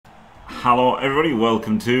Hello everybody,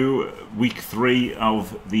 welcome to week 3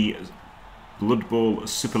 of the Blood Bowl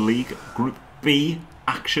Super League Group B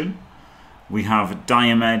action. We have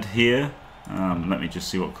Diomed here. Let me just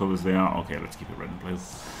see what colours they are. Okay, let's keep it red and blue.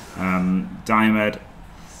 Diomed,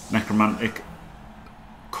 Necromantic,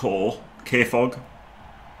 KFoged,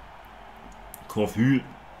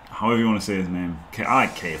 however you want to say his name. I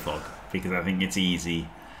like KFoged because I think it's easy.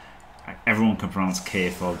 Everyone can pronounce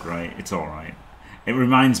KFoged right. It's all right. It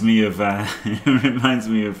reminds me of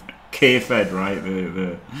KFed,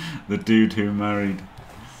 right? The dude who married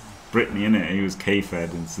Brittany, innit? He was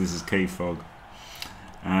KFed, and so this is KFoged.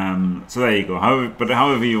 So there you go.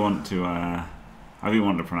 However you want to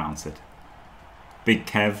pronounce it. Big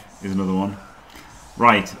Kev is another one.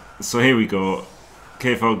 Right. So here we go.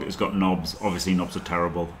 KFoged has got knobs. Obviously, knobs are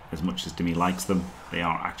terrible. As much as Dimmy likes them, they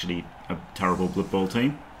are actually a terrible Blood Bowl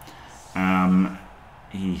team.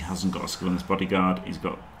 He hasn't got a skill in his bodyguard. He's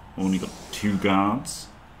only got 2 guards.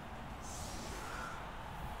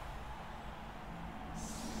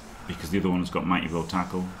 Because the other one's got Mighty Blow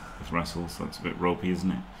Tackle with wrestles. So that's a bit ropey,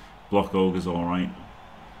 isn't it? Block Ogre's alright.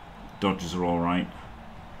 Dodges are alright.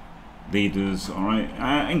 Leaders, alright.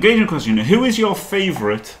 Engaging question. Who is your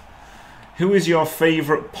favourite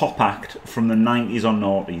pop act from the 90s or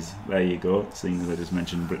noughties? There you go, seeing as I just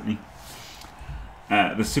mentioned Brittany.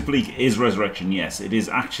 The Super League is Resurrection, yes. It is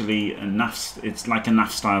actually a NAF. It's like a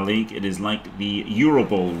NAF style league. It is like the Euro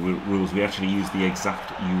Bowl rules. We actually use the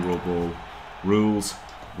exact Euro Bowl rules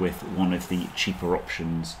with one of the cheaper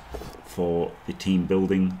options for the team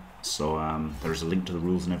building. So there's a link to the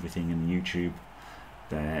rules and everything in YouTube.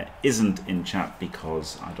 There isn't in chat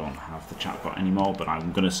because I don't have the chat bot anymore, but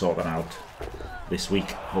I'm going to sort that out this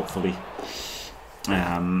week, hopefully.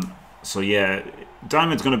 So yeah,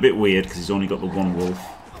 Diamond's gone a bit weird because he's only got the 1 wolf.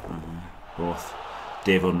 Both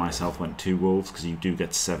Dave and myself went 2 wolves because you do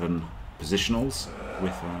get 7 positionals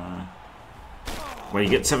with. Well, you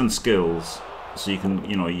get 7 skills, so you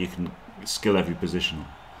can skill every positional.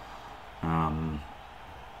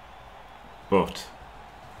 But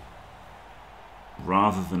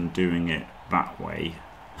rather than doing it that way,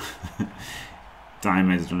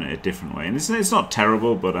 Diomed's done it a different way, and it's not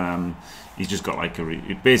terrible, but he's just got like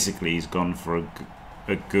basically he's gone for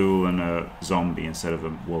a ghoul and a zombie instead of a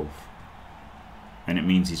wolf, and it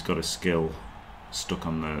means he's got a skill stuck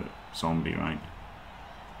on the zombie, right?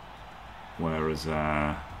 Whereas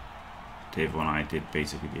Dave and I did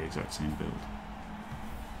basically the exact same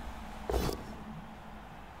build.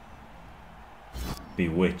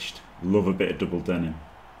 Bewitched, love a bit of double denim.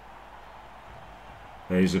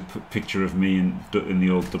 There's a picture of me in the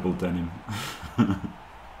old double denim.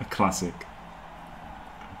 A classic.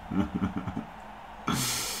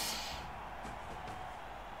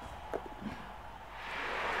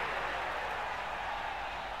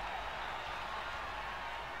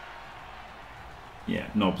 Yeah,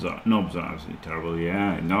 knobs are absolutely terrible.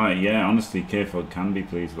 Yeah, no, yeah. Honestly, KFoged can be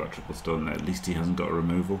pleased with that triple stun. At least he hasn't got a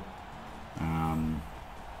removal.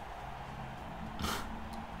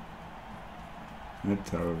 They're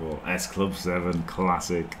terrible. S Club 7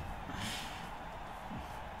 classic.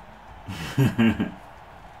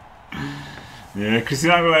 Yeah,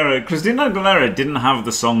 Christina Aguilera didn't have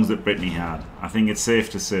the songs that Britney had. I think it's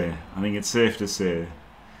safe to say.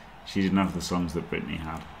 She didn't have the songs that Britney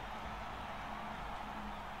had.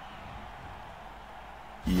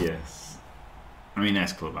 Yes. I mean,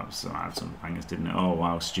 S Club had some bangers, didn't it? Oh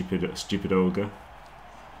wow, stupid ogre.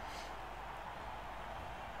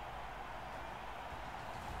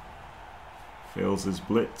 Fails his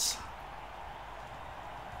blitz.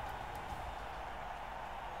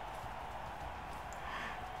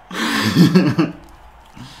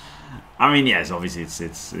 I mean, yes, obviously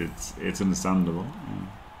it's understandable. Yeah.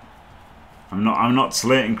 I'm not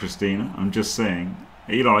slating Christina. I'm just saying,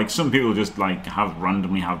 you know, like some people just like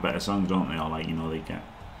randomly have better songs, don't they? Or like, you know, they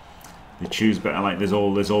choose better. Like there's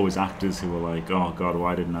always actors who are like, oh god,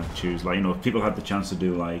 why didn't I choose? Like, you know, if people had the chance to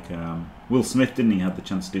do like Will Smith, didn't he have the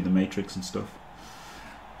chance to do The Matrix and stuff?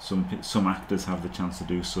 Some actors have the chance to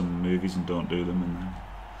do some movies and don't do them, and then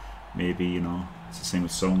maybe, you know, it's the same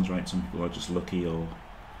with songs, right? Some people are just lucky or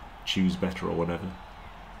choose better or whatever.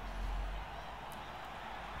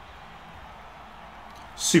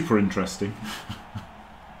 Super interesting.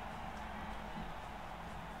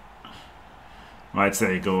 Right, so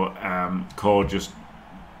there you go. Core just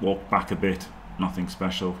walked back a bit, nothing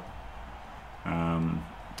special.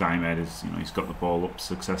 Diomed is, you know, he's got the ball up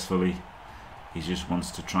successfully. He just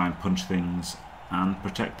wants to try and punch things and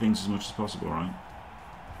protect things as much as possible, right?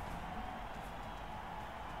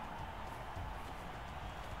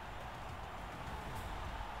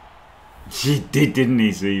 He did, didn't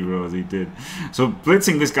he, Zeros? He did. So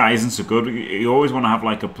blitzing this guy isn't so good. You always want to have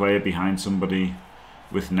like a player behind somebody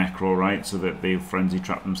with Necro, right? So that they'll frenzy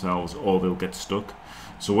trap themselves or they'll get stuck.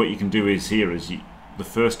 So what you can do is here is the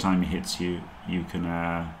first time he hits you, you can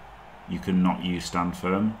not use stand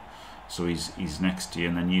firm. So he's next to you,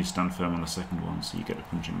 and then you stand firm on the second one, so you get to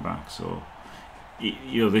punch him back. So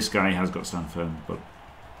you know this guy has got stand firm, but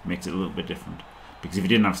makes it a little bit different. Because if you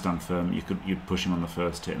didn't have stand firm, you'd push him on the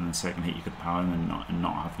first hit, and then second hit you could power him and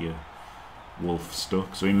not have your wolf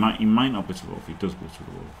stuck. So he might not blitz with the wolf. He does blitz with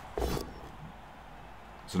the wolf.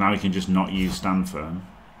 So now he can just not use stand firm,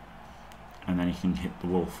 and then he can hit the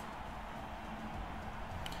wolf.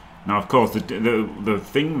 Now, of course, the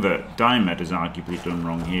thing that Diomed has arguably done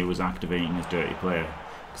wrong here was activating his dirty player,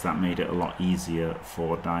 because that made it a lot easier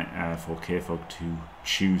for KFoged to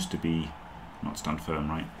choose to be not stand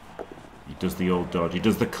firm, right? He does the old dodge. He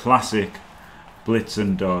does the classic blitz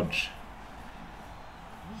and dodge.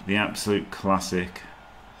 The absolute classic,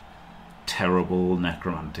 terrible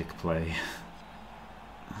necromantic play.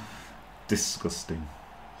 Disgusting.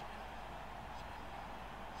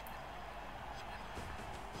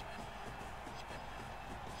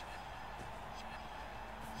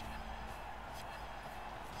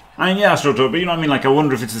 I mean, yeah, but you know what I mean. Like, I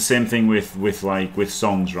wonder if it's the same thing with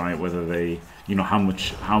songs, right? Whether they, you know, how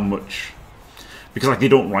much, because like they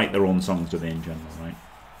don't write their own songs, do they? In general, right?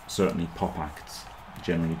 Certainly, pop acts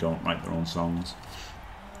generally don't write their own songs.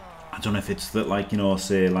 I don't know if it's that, like, you know,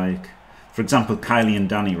 say like, for example, Kylie and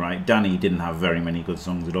Danny, right? Danny didn't have very many good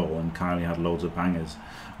songs at all, and Kylie had loads of bangers.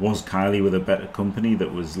 Was Kylie with a better company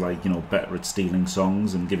that was like, you know, better at stealing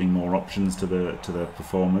songs and giving more options to the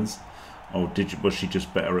performers? Or was she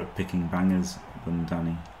just better at picking bangers than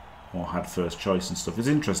Danny, or had first choice and stuff? It's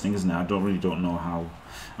interesting, isn't it? I really don't know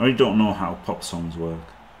how pop songs work.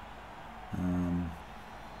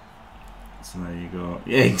 So there you go.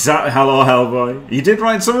 Yeah, exactly. Hello, Hellboy. You did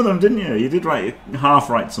write some of them, didn't you? You did half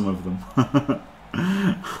write some of them.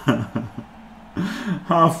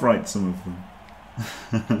 Half write some of them.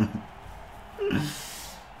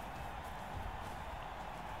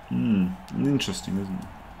 Interesting, isn't it?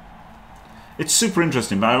 It's super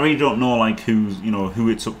interesting, but I really don't know like who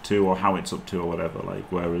it's up to or how it's up to or whatever.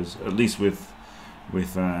 Like, whereas at least with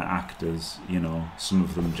actors, you know, some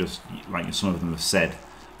of them have said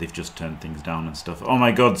they've just turned things down and stuff. Oh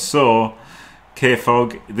my god! So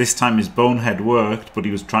KFoged, this time his bonehead worked, but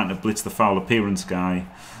he was trying to blitz the foul appearance guy,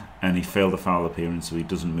 and he failed the foul appearance, so he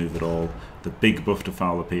doesn't move at all. The big buff to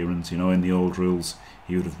foul appearance, you know, in the old rules,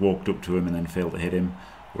 he would have walked up to him and then failed to hit him,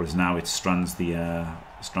 whereas now it strands the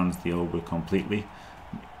ogre completely.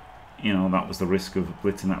 You know, that was the risk of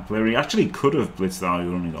blitzing that player. He actually could have blitzed that. He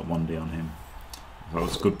only got 1 day on him. That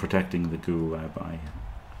was good protecting the ghoul there by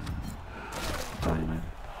Diomed.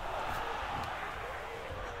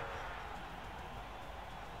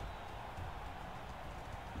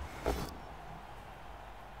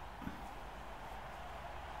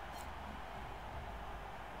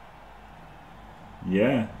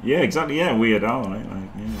 Yeah, exactly. Yeah, Weird Al, right? Like,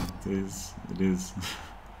 yeah, it is.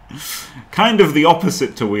 Kind of the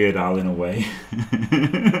opposite to Weird Al in a way.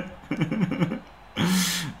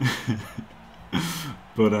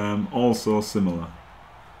 But also similar.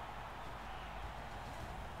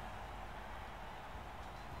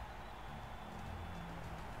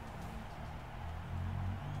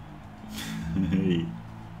 Hey.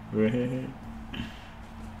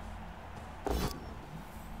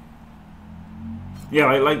 Yeah,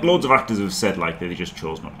 like loads of actors have said like they just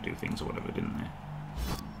chose not to do things or whatever, didn't they?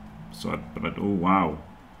 So, oh wow.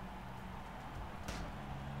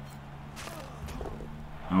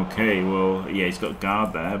 Okay, well, yeah, he's got a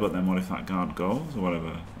guard there, but then what if that guard goes or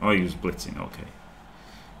whatever? Oh, he was blitzing. Okay,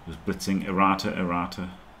 he was blitzing.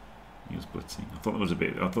 Errata. He was blitzing. I thought it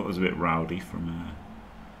was a bit rowdy from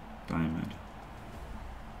Diomed.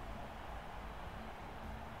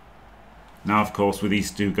 Now, of course, with these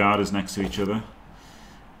two guarders next to each other,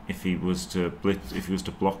 if he was to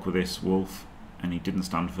block with this wolf and he didn't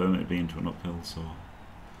stand firm, it'd be into an uphill, so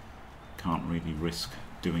can't really risk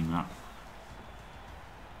doing that.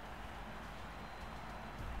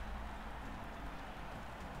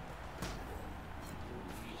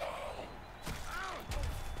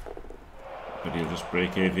 But he'll just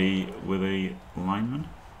break AV with a lineman,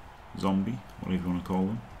 zombie, whatever you want to call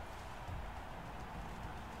them.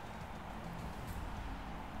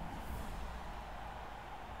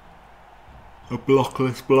 A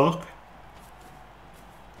blockless block.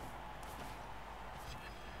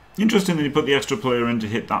 Interesting that you put the extra player in to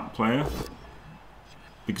hit that player,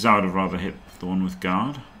 because I would have rather hit the one with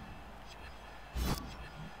guard.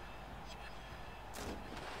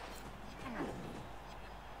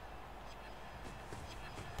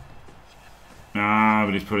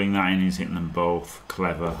 but he's putting that in, he's hitting them both.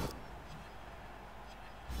 Clever.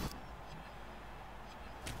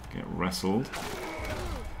 Get wrestled.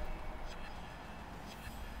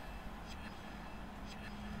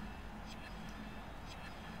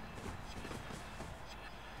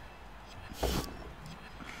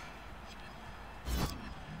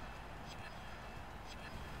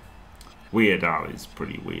 Weird Al is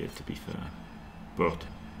pretty weird, to be fair, but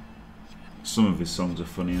some of his songs are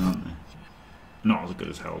funny, aren't they? Not as good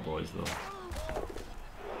as Hellboy's though.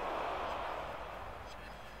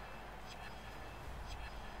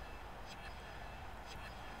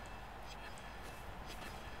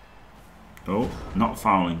 Oh, not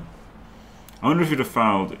fouling. I wonder if he'd have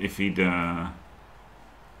fouled if he'd if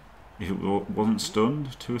it wasn't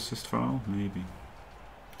stunned. 2 assist foul, maybe.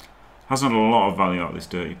 Hasn't a lot of value out of this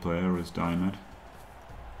dirty player as Diomed.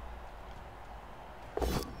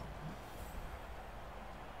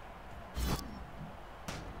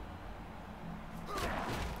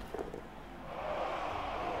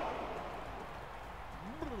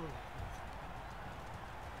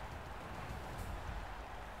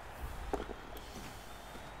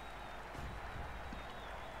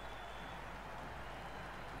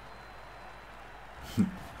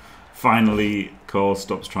 Finally, Cole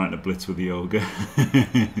stops trying to blitz with the ogre.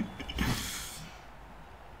 His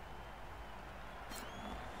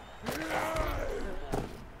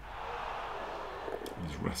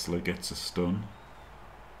wrestler gets a stun.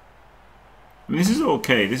 I mean, this is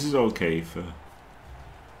okay. This is okay for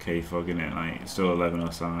KFoged, isn't it? Like, it's still 11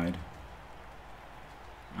 aside.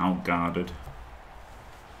 Outguarded,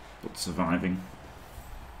 but surviving.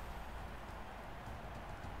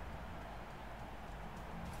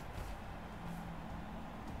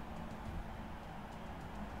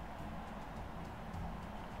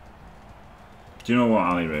 Do you know what,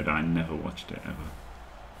 Ali Red? I never watched it ever.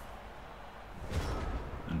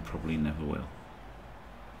 And probably never will.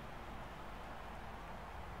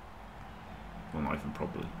 Well, not even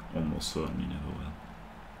probably. Almost certainly never will.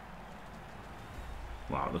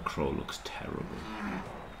 Wow, the crow looks terrible.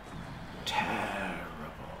 Terrible.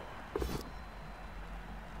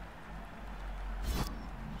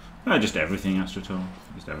 Just everything, Astrotal.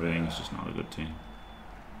 Just everything. It's just not a good team.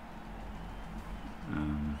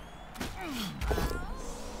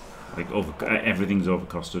 Like everything's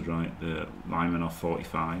overcosted, right? The linemen are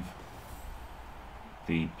 45.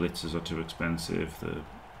 The blitzers are too expensive. The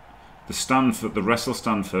wrestle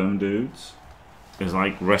stand firm dudes is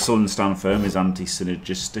like wrestle and stand firm is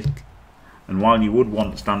anti-synergistic, and while you would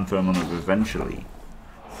want stand firm on us eventually,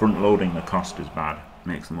 front loading the cost is bad.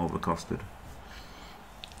 Makes them overcosted.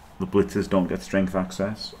 The blitzers don't get strength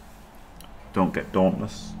access, don't get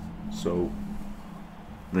dauntless, so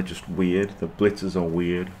they're just weird. The blitzers are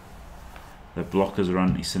weird. The blockers are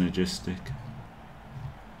anti-synergistic.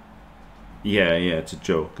 Yeah, it's a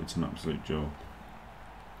joke. It's an absolute joke.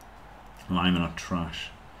 Linemen are trash.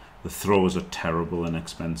 The throwers are terrible and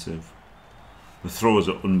expensive. The throwers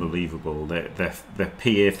are unbelievable. They're PA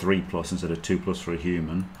 3+ instead of 2+ for a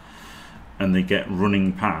human, and they get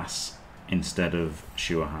running pass instead of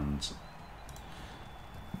sure hands.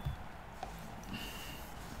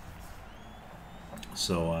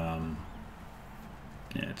 So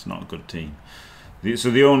yeah, it's not a good team.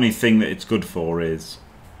 So the only thing that it's good for is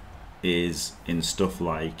in stuff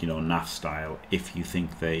like, you know, NAF style, if you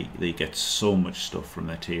think they get so much stuff from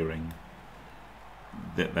their tiering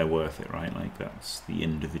that they're worth it, right? Like, that's the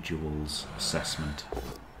individual's assessment.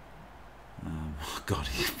 God,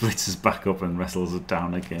 he blitzes back up and wrestles it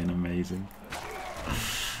down again. Amazing.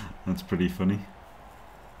 That's pretty funny.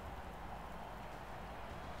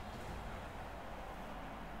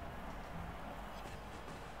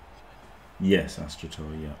 Yes,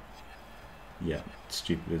 Astrotor, yeah. Yeah, it's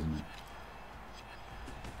stupid, isn't it?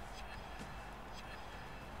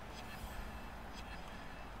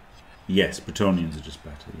 Yes, Bretonians are just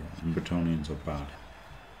better, yeah. And Bretonians are bad.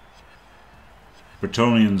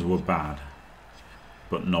 Bretonians were bad,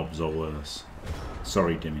 but knobs are worse.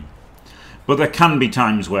 Sorry, Dimmy. But there can be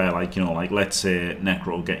times where, like, you know, like, let's say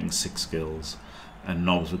Necro getting 6 skills and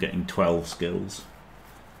knobs were getting 12 skills.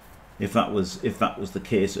 If that was the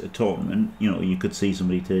case at a tournament, you know, you could see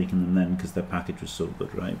somebody taking them then because their package was so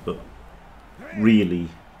good, right? But really,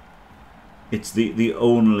 it's the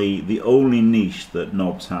only niche that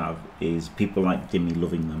knobs have is people like Dimmy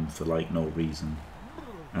loving them for like no reason,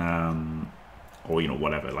 or, you know,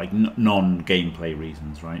 whatever, like non-gameplay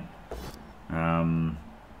reasons, right?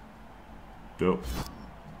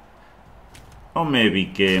 Or maybe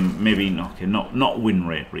not win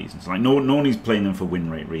rate reasons. Like no one is playing them for win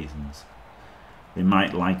rate reasons. They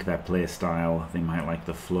might like their play style, they might like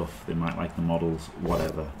the fluff, they might like the models,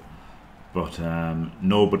 whatever. But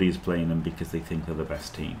nobody's playing them because they think they're the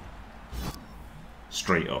best team.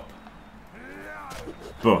 Straight up.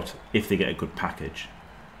 But if they get a good package,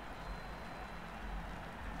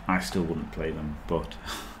 I still wouldn't play them. But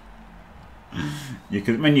you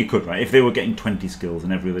could, right? If they were getting 20 skills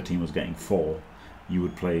and every other team was getting 4, you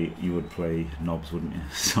would play knobs, wouldn't you?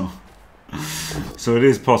 So it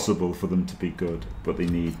is possible for them to be good, but they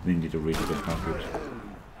need a really good package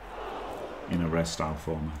in a res style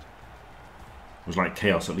format. Whereas like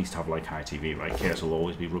Chaos at least have like high TV, right? Chaos will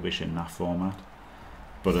always be rubbish in that format,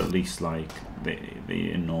 but at least like they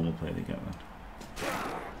in normal play they get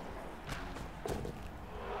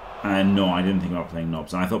that. No, I didn't think about playing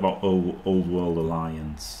knobs. And I thought about Old World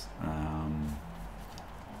Alliance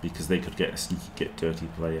because they could get a sneaky, get dirty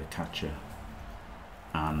player, catcher,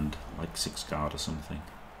 and like 6 guard or something.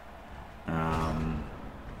 And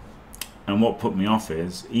what put me off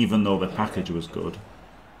is, even though the package was good,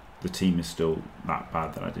 the team is still that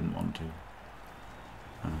bad that I didn't want to.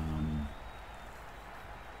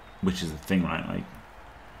 Which is the thing, right? Like,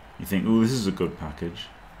 you think, oh, this is a good package.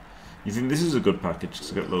 You think this is a good package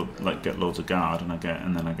to get loads of guard, and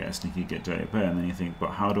then I get a sneaky, get dirty player, and then you think,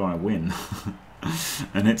 but how do I win?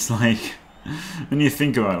 And it's like, when you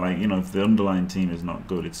think about it, like, you know, if the underlying team is not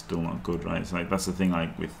good, it's still not good, right? It's like, that's the thing,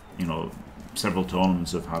 like, with, you know, several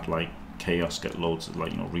tournaments have had, like, Chaos get loads of,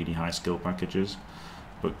 like, you know, really high skill packages,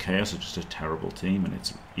 but Chaos are just a terrible team, and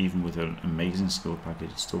it's, even with an amazing skill package,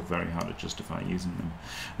 it's still very hard to justify using them.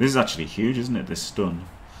 This is actually huge, isn't it, this stun?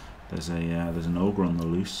 There's an ogre on the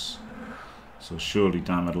loose, so surely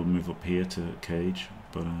Diomed will move up here to cage,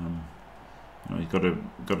 but, you know, you've got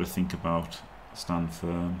to think about stand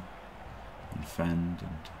firm and fend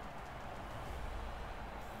and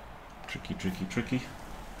tricky.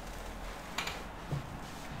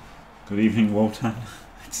 Good evening, Wotan.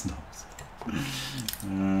 It's not.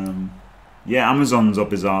 Yeah, Amazons are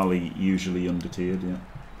bizarrely usually undertiered. Yeah.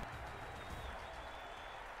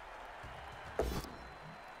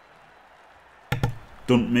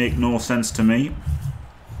 Don't make no sense to me.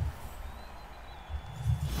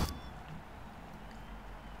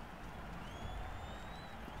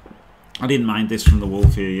 I didn't mind this from the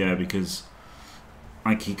wolf here, yeah, because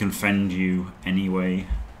like he can fend you anyway,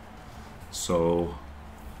 so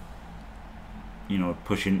you know,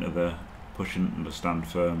 push into the stand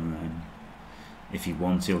firm, and then if he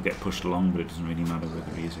wants he'll get pushed along, but it doesn't really matter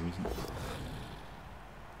whether he is or isn't.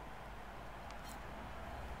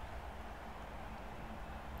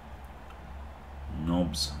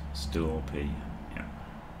 Knobs still OP, yeah.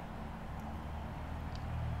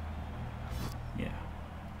 Yeah.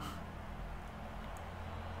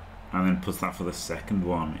 And then puts that for the second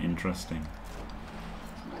one. Interesting.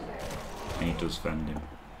 And he does fend him.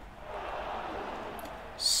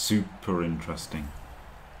 Super interesting.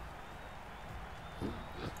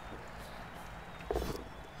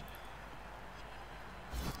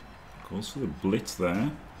 Goes for the blitz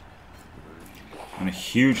there. And a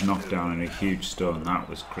huge knockdown and a huge stun. That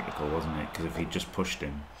was critical, wasn't it? Because if he just pushed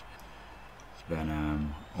him,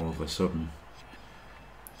 then all of a sudden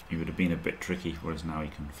he would have been a bit tricky, whereas now he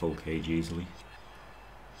can full cage easily.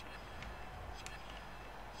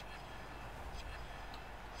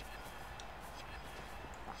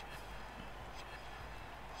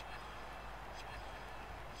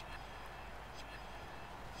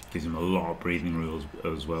 Gives him a lot of breathing room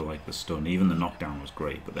as well, like the stun. Even the knockdown was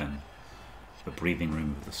great, but then the breathing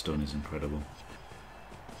room of the stun is incredible.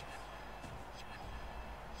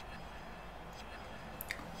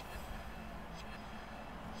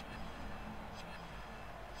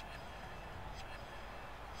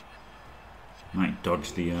 Might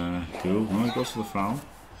dodge the ghoul. No, he goes for the foul.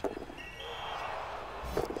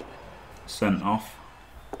 Sent off.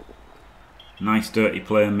 Nice dirty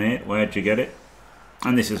player, mate. Where'd you get it?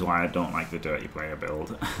 And this is why I don't like the dirty player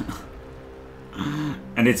build.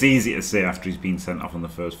 And it's easy to say after he's been sent off on the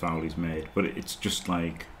first foul he's made, but it's just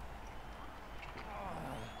like,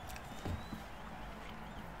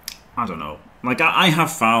 I don't know. Like I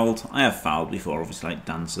have fouled before, obviously, like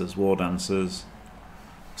dancers, war dancers,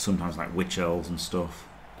 sometimes like witch elves and stuff.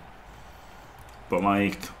 But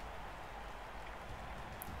like,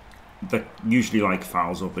 they're usually like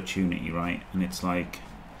fouls opportunity, right? And it's like,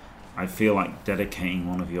 I feel like dedicating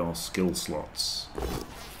one of your skill slots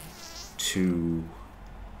to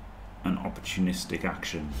an opportunistic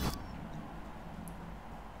action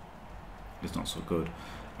is not so good.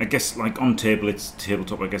 I guess like on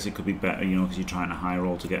tabletop, I guess it could be better, you know, because you're trying to high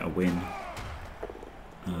roll to get a win.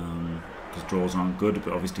 Because draws aren't good,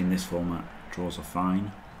 but obviously in this format, draws are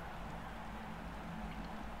fine.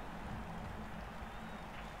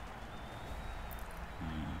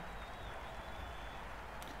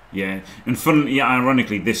 Yeah, and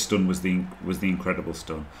ironically, this stun was the incredible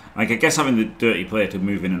stun. Like, I guess having the dirty player to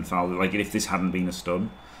move in and foul, like if this hadn't been a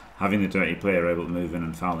stun, having the dirty player able to move in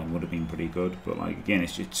and foul him would have been pretty good. But like again,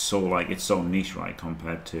 it's so niche, right,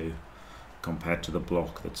 compared to the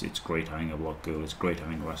block. It's great having a block ghoul, it's great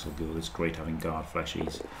having a wrestle ghoul, it's great having guard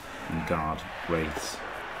fleshies and guard wraiths.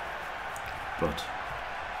 But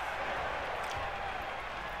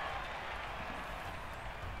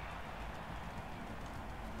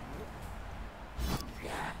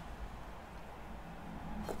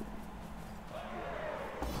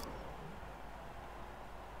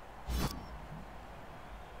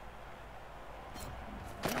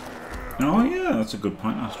oh yeah, that's a good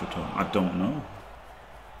point, Astrotor. I don't know.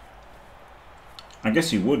 I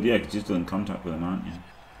guess you would, yeah, because you're still in contact with them, aren't you?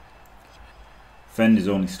 Fend is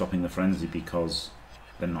only stopping the frenzy because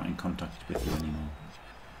they're not in contact with you anymore.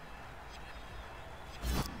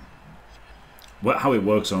 Well, how it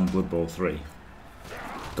works on Blood Bowl 3,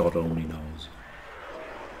 God only knows.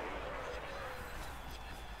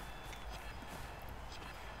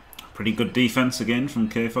 Pretty good defense again from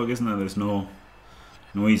KFoged, isn't there? There's no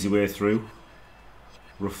easy way through.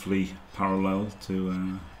 Roughly parallel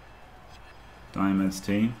to Diomed's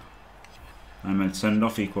team. Diomed send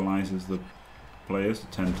off equalises the players to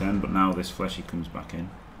 10-10, but now this fleshy comes back in.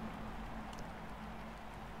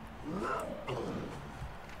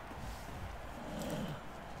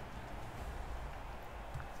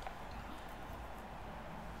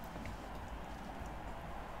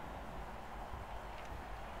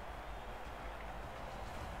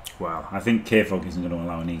 Well, I think KFoged isn't going to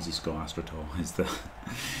allow an easy score. Astrotor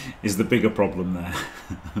is the bigger problem there.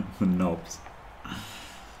 The knobs.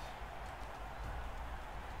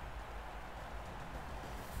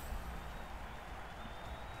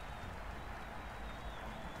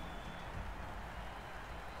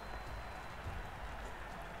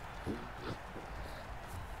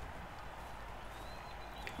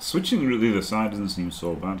 Switching to the other side doesn't seem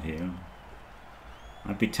so bad here.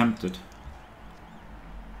 I'd be tempted.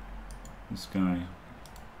 This guy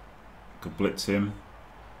could blitz him,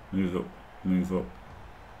 move up, move up,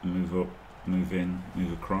 move up, move in,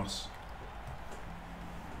 move across.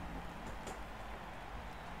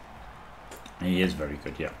 He is very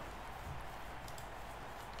good, yeah.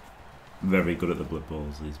 Very good at the blood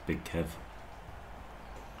bowls, he's Big Kev.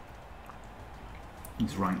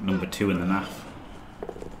 He's ranked number 2 in the NAF.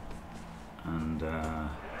 And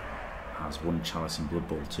has won Chalice in Blood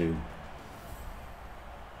Bowl 2.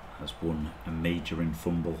 Has won a major in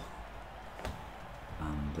Fumble,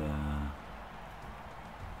 and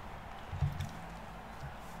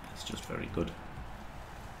it's just very good.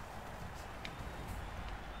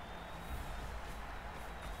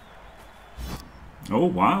 Oh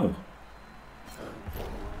wow!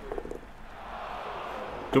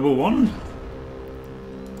 Double wand.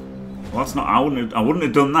 Well, that's not. I wouldn't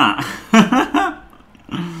have done that.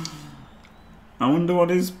 I wonder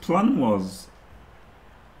what his plan was.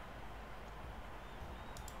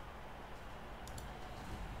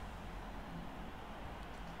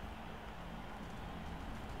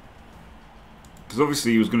 Because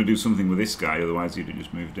obviously he was going to do something with this guy, otherwise he'd have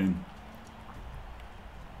just moved in.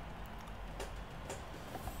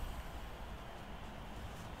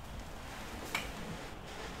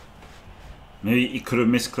 Maybe he could have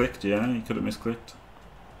misclicked, yeah, he could have misclicked.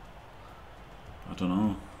 I don't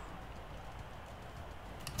know.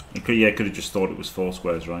 He could have just thought it was 4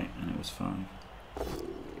 squares, right? And it was 5. Well,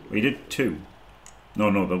 he did 2.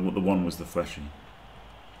 No, the one was the fleshy.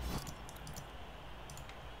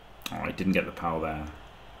 Oh, I didn't get the power there.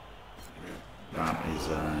 That is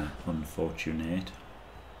unfortunate.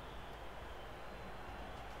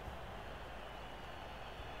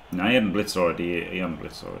 No, he hadn't blitzed already. He hadn't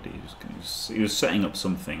blitzed already. He was setting up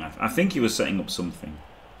something. I think he was setting up something.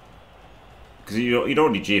 Because he'd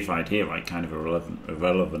already GFI'd here, right? Kind of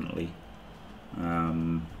irrelevantly.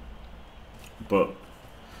 But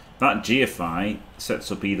that GFI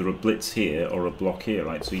sets up either a blitz here or a block here,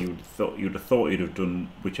 right? So you'd have thought he'd have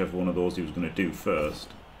done whichever one of those he was going to do first.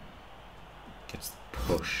 Gets the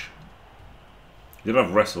push. He did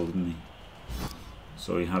have wrestle, didn't he?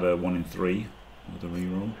 So he had a 1 in 3 with a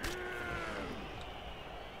reroll.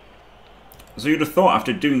 So you'd have thought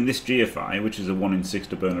after doing this GFI, which is a 1 in 6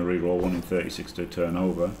 to burn a reroll, 1 in 36 to turn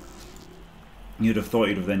over, you'd have thought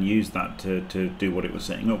you'd have then used that to do what it was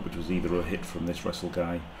setting up, which was either a hit from this wrestle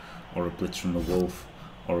guy, or a blitz from the wolf,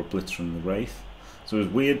 or a blitz from the wraith. So it was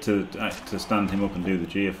weird to stand him up and do the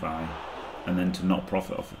GFI, and then to not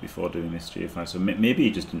profit off it before doing this GFI. So maybe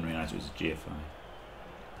he just didn't realise it was a GFI.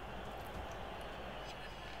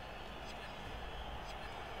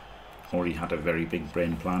 or he had a very big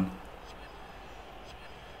brain plan.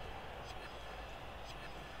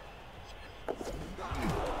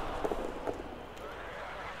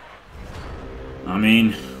 I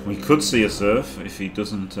mean, we could see a surf if he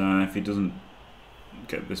doesn't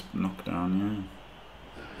get this knocked down.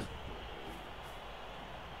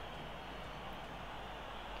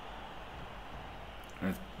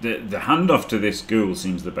 Yeah. The handoff to this ghoul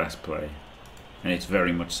seems the best play, and it's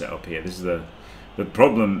very much set up here. This is the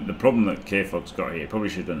problem. The problem that KFoged's got here, probably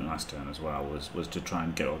should have done it last turn as well, was to try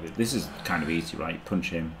and get all this. This is kind of easy, right? Punch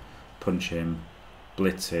him,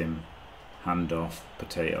 blitz him, handoff,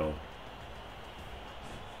 potato.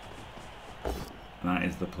 And that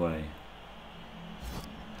is the play.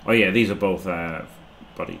 Oh yeah, these are both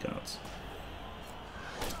bodyguards.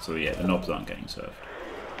 So yeah, the knobs aren't getting served.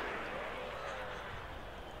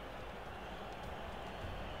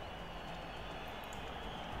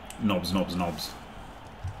 Knobs.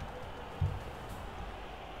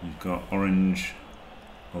 You've got orange,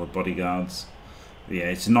 all the bodyguards. Yeah,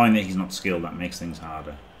 it's annoying that he's not skilled. That makes things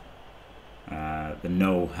harder. The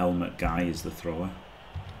no helmet guy is the thrower.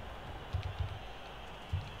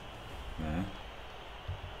 There.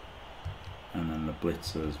 And then the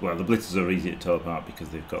blitzers. Well, the blitzers are easy to tell apart because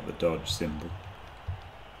they've got the dodge symbol.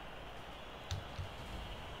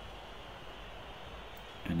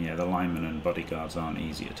 And yeah, the linemen and bodyguards aren't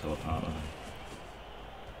easy to tell apart, are they?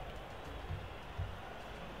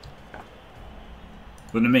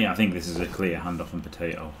 But to me, I think this is a clear handoff and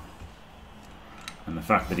potato. And the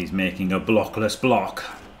fact that he's making a blockless block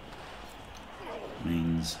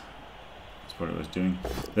means that's what it was doing.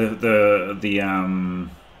 The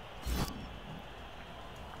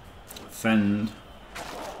fend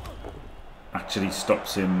actually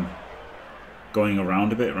stops him going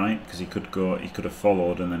around a bit, right? Because he could have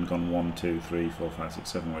followed and then gone 1, 2, 3, 4, 5, 6,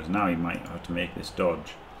 7. Whereas now he might have to make this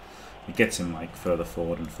dodge. It gets him like further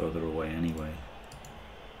forward and further away anyway.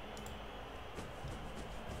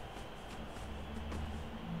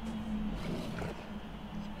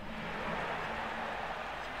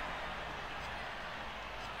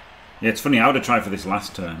 Yeah, it's funny, I would have tried for this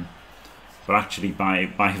last turn, but actually by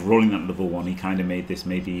rolling that double one, he kind of made this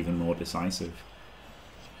maybe even more decisive.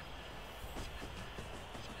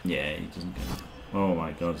 Yeah, he doesn't get it. Oh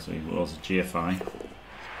my god, so he rolls a GFI.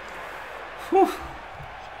 Whew.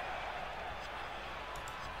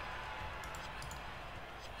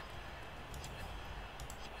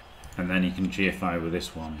 And then he can GFI with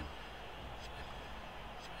this one.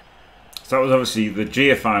 So that was obviously, the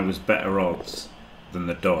GFI was better odds than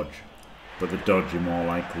the dodge. But the dodge, you're more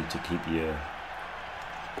likely to keep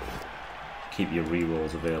your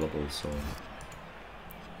rerolls available. So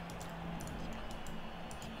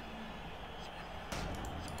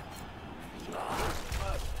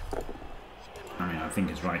I mean, I think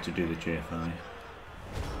it's right to do the GFI.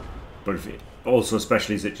 But if it also,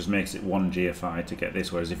 especially as it just makes it one GFI to get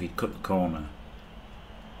this, whereas if he'd cut the corner,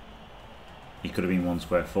 he could have been one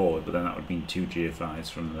square forward, but then that would have been 2 GFIs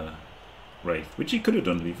from the Wraith, which he could have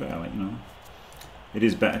done, to be fair, like, you know. It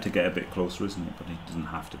is better to get a bit closer, isn't it? But it doesn't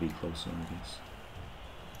have to be closer, I guess.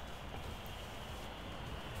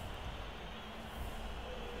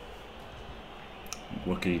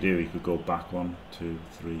 What could he do? He could go back 1, 2,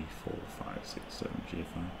 3, 4, 5, 6, 7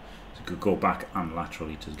 GFI. So he could go back and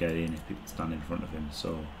laterally to get in if people stand in front of him.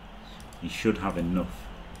 So he should have enough.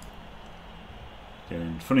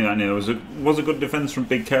 It's funny that there was a good defense from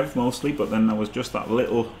Big Kev mostly, but then there was just that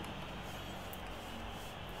little.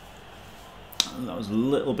 That was a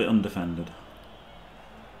little bit undefended.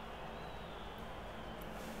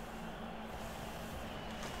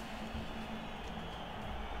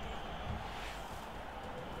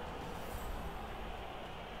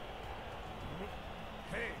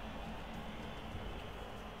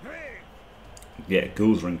 Yeah,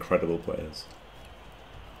 ghouls are incredible players.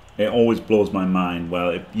 It always blows my mind. Well,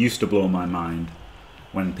 it used to blow my mind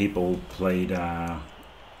when people played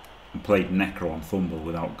Necro on Fumble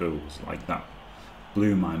without ghouls. Like, that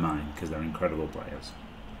blew my mind because they're incredible players.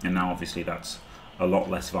 And now obviously that's a lot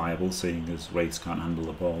less viable, seeing as Wraiths can't handle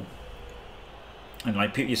the ball. And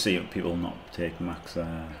like, you see people not take max.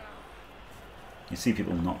 You see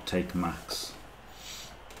people not take max.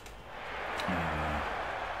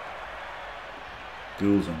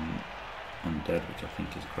 Ghouls on Undead, which I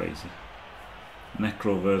think is crazy.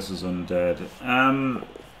 Necro versus Undead. I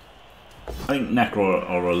think Necro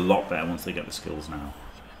are a lot better once they get the skills now.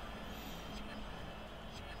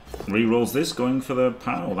 Rerolls this, going for the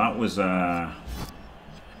power. That was oh,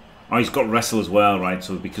 he's got wrestle as well, right?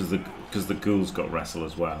 So because the ghouls got wrestle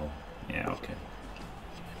as well. Yeah, okay.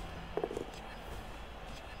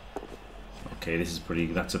 Okay, this is pretty.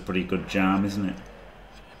 That's a pretty good jam, isn't it?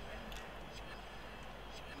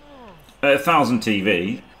 At 1000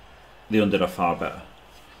 TV, the undead are far better.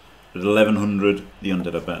 At 1100, the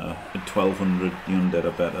undead are better. At 1200, the undead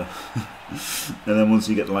are better. And then once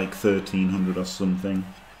you get like 1300 or something,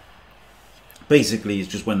 basically it's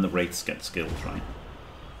just when the wraiths get skills, right?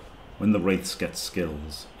 When the wraiths get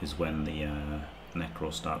skills is when the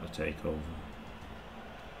necros start to take over.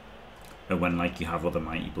 And when like you have other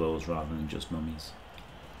mighty blows rather than just mummies.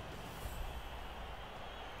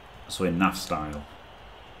 So in NAF style,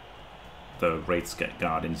 the wraiths get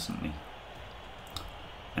guard instantly.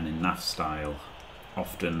 And in NAF style,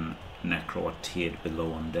 often necro are tiered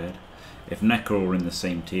below undead. If necro are in the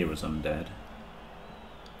same tier as undead,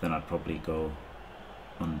 then I'd probably go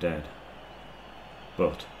undead.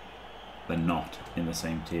 But they're not in the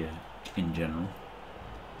same tier in general.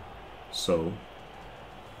 So,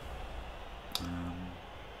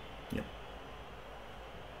 yep.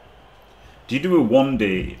 Do you do a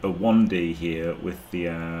 1D here with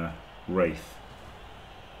the Wraith?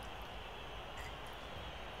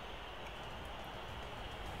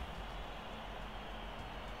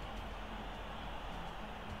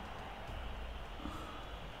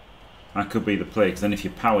 That could be the play, because then if you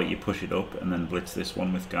power it, you push it up and then blitz this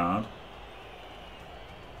one with guard.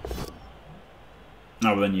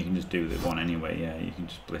 No, but then you can just do the one anyway, yeah, you can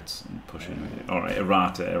just blitz and push it. Alright,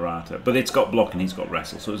 errata. But it's got block and he's got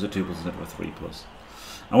wrestle, so it was a 2+ instead of a 3+.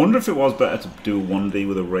 I wonder if it was better to do a 1D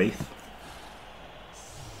with a Wraith.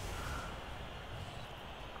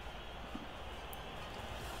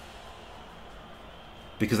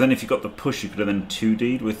 Because then if you got the push, you could have then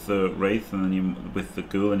 2D'd with the Wraith and then you with the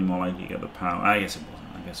Ghoul, and you're more likely to get the power. I guess it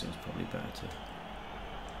wasn't. I guess it was probably better to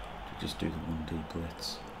just do the 1D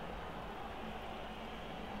blitz.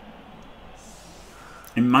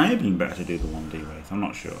 It might have been better to do the 1D Wraith, I'm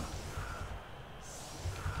not sure.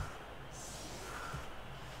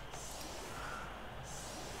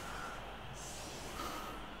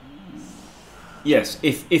 Yes,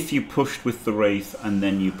 if you pushed with the Wraith and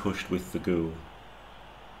then you pushed with the Ghoul.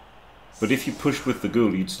 But if you pushed with the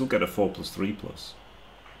Ghoul, you'd still get a 4+, 3+.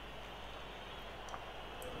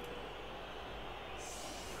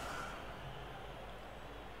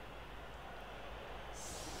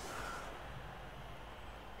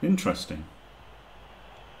 Interesting.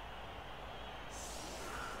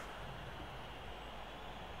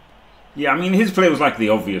 Yeah, I mean, his play was like the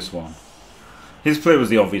obvious one. His play was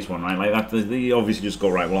the obvious one, right? Like that, the obviously just go,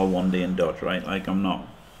 right, well, I'll 1D and dodge, right? Like, I'm not...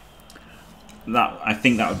 I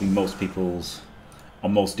think that would be most people's, or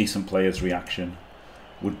most decent players' reaction,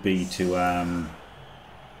 would be to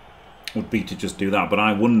just do that. But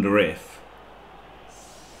I wonder if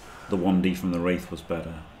the 1D from the Wraith was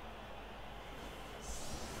better.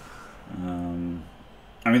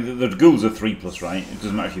 I mean, the Ghoul's a 3+, right? It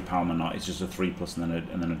doesn't matter if you power them or not. It's just a 3+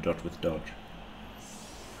 and then a dodge with dodge.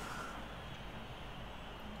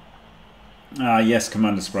 Ah, yes,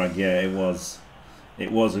 Commander Sprag. Yeah, it was.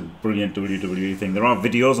 It was a brilliant WWE thing. There are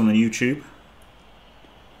videos on the YouTube.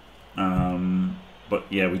 But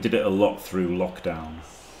yeah, we did it a lot through lockdown.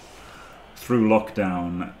 Through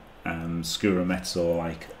lockdown, Skura Mezzo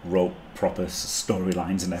like wrote proper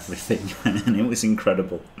storylines and everything, and it was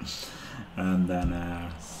incredible. And then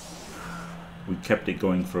we kept it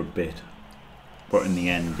going for a bit, but in the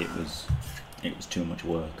end, it was too much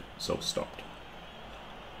work, so stopped.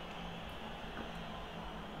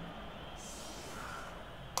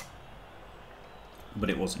 But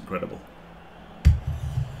it was incredible.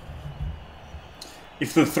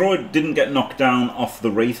 If the thrower didn't get knocked down off the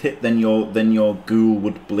Wraith hit, then your Ghoul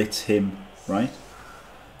would blitz him, right?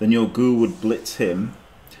 Then your Ghoul would blitz him,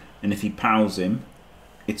 and if he pows him,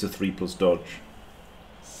 it's a 3+ dodge.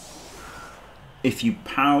 If you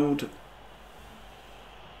powed,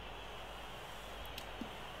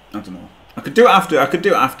 I don't know. I could do it after. I could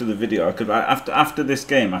do it after the video. I could after this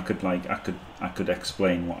game. I could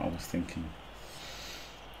explain what I was thinking.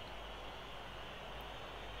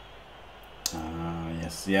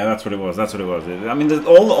 Yes, yeah, that's what it was. That's what it was. I mean,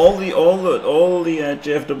 all the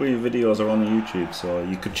JFW videos are on the YouTube, so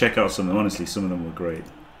you could check out some of them. Honestly, some of them were great.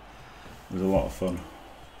 It was a lot of fun.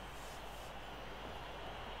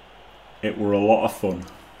 It were a lot of fun.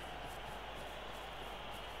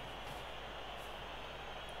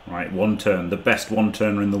 Right, one turn, the best one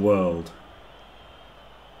turner in the world.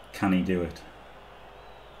 Can he do it?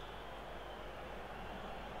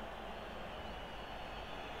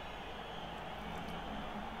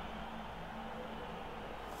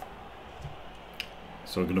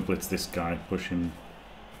 So we're going to blitz this guy, push him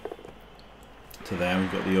to there.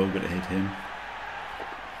 We've got the ogre to hit him.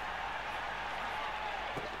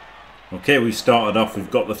 Okay, we've started off.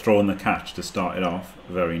 We've got the throw and the catch to start it off.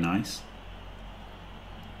 Very nice.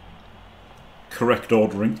 Correct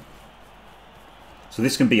ordering. So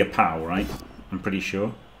this can be a POW, right? I'm pretty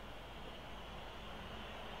sure.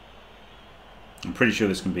 I'm pretty sure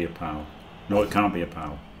this can be a POW. No, it can't be a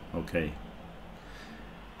POW. Okay.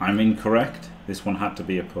 I'm incorrect. This one had to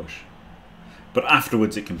be a push. But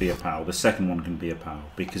afterwards it can be a POW. The second one can be a POW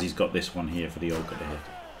because he's got this one here for the ogre to hit.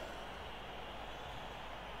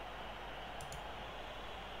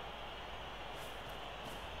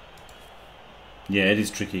 Yeah, it is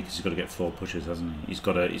tricky because he's got to get 4 pushes, hasn't he? He's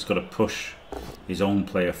got to push his own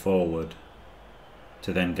player forward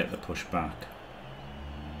to then get the push back.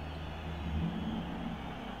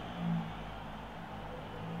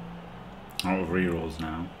 Out of rerolls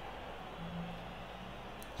now.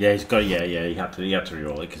 Yeah, he's got. Yeah, he had to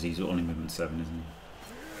reroll it because he's only movement 7, isn't he?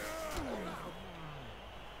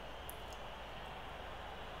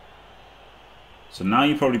 So now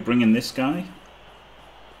you probably bring in this guy,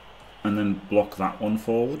 and then block that one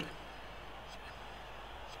forward.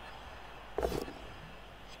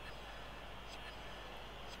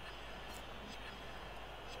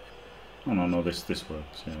 Oh no, this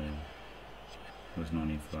works. Yeah. There's no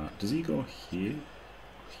need for that. Does he go here?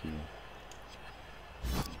 Here.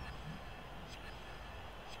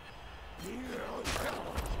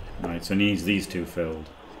 Right, so he needs these 2 filled.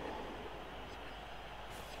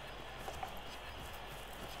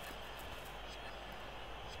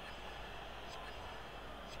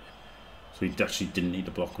 So he actually didn't need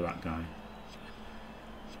to block with that guy.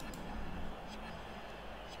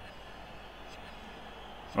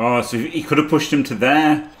 Oh, so he could have pushed him to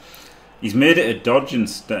there. He's made it a dodge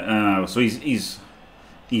instead. So he's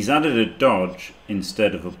added a dodge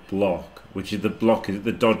instead of a block, which is the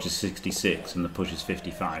dodge is 66 and the push is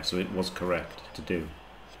 55. So it was correct to do.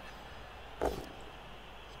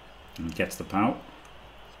 And he gets the POW.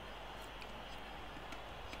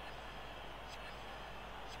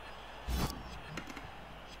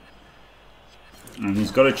 And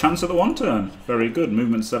he's got a chance at the 1 turn. Very good.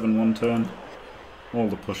 Movement 7, 1 turn. All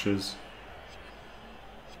the pushes.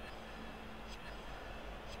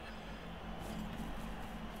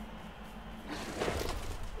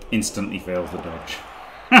 Instantly fails the dodge.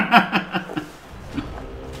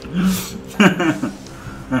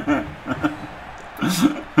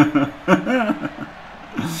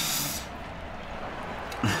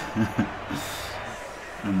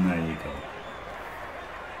 And there you go.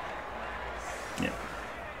 Yeah.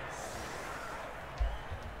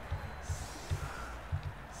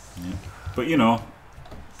 But you know,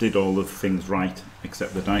 did all the things right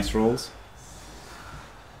except the dice rolls.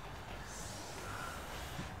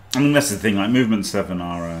 I mean, that's the thing. Like movement 7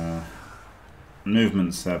 are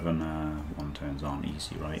 1 turns aren't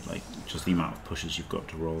easy, right? Like just the amount of pushes you've got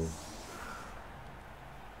to roll,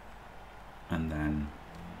 and then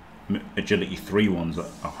agility 3 ones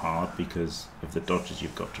are hard because of the dodges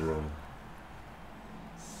you've got to roll.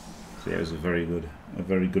 So yeah, it was a very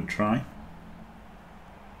good try.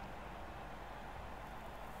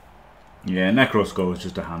 Yeah, Necro score was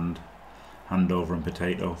just a hand over and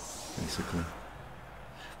potato, basically.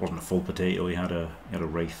 Wasn't a full potato. He had a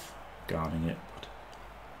wraith guarding it. But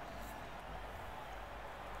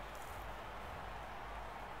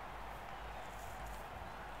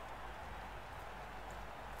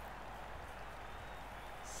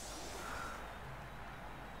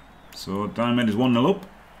so Diomed is 1-0 up.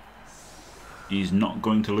 He's not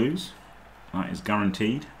going to lose. That is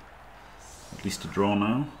guaranteed. At least a draw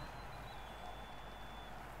now.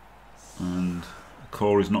 And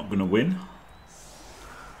Core is not going to win,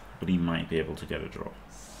 but he might be able to get a draw.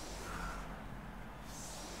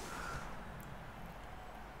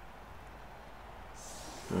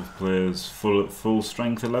 Both players full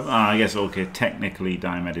strength 11. I guess okay. Technically,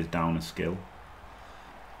 Diomed is down a skill.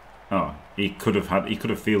 Oh, he could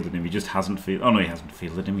have fielded him. He just hasn't fielded. Oh no, he hasn't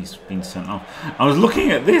fielded him. He's been sent off. I was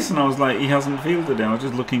looking at this and I was like, he hasn't fielded him. I was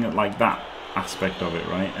just looking at like that aspect of it,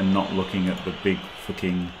 right, and not looking at the big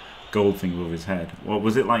fucking gold thing above his head. What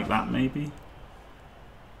was it like that? Maybe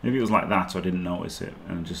it was like that, so I didn't notice it,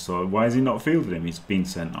 and just thought, why has he not fielded him? He's been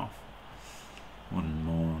sent off. What a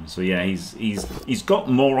moron. So yeah, he's got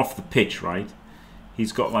more off the pitch, right?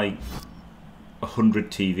 He's got like 100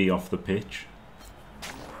 TV off the pitch,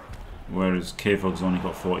 whereas KFoged's only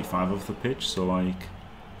got 45 off the pitch. So like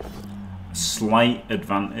slight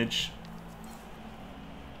advantage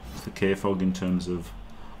for KFoged in terms of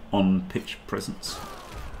on-pitch presence.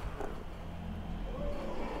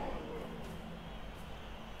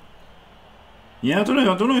 Yeah, I don't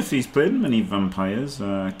know if he's played many vampires,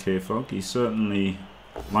 KFoged. He certainly,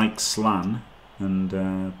 like Slan,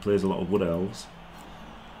 and plays a lot of wood elves.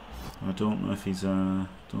 I don't know if he's don't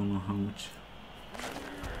know how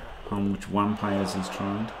much vampires he's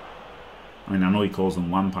tried. I mean, I know he calls them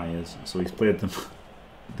vampires, so he's played them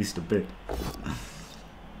at least a bit.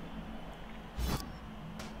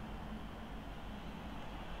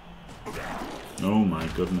 Oh my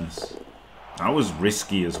goodness. That was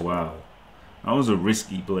risky as well. That was a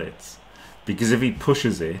risky blitz. Because if he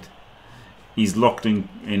pushes it, he's locked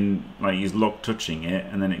in like he's locked touching it,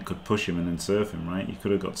 and then it could push him and then surf him, right? He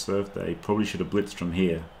could have got surfed there. He probably should have blitzed from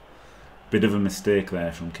here. Bit of a mistake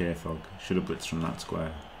there from KFoged. Should have blitzed from that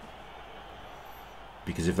square.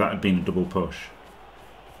 Because if that had been a double push,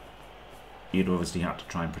 he'd obviously had to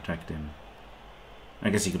try and protect him. I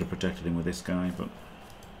guess he could have protected him with this guy, but...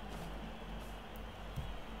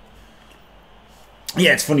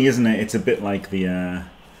 Yeah, it's funny, isn't it? It's a bit like the...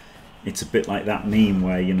 it's a bit like that meme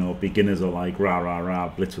where, you know, beginners are like, rah, rah, rah,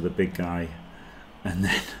 blitz with a big guy. And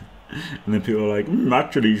then people are like,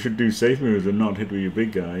 actually, you should do safe moves and not hit with your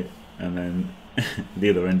big guy. And then the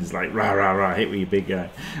other end is like, rah, rah, rah, hit with your big guy.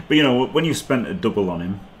 But, you know, when you've spent a double on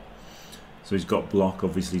him, so he's got block,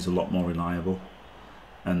 obviously he's a lot more reliable.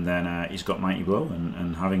 And then he's got Mighty Blow,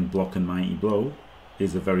 and having block and Mighty Blow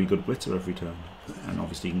is a very good blitzer every turn. And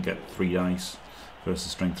obviously you can get 3 dice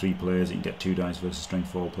versus strength 3 players, you can get 2 dice versus strength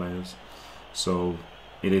 4 players. So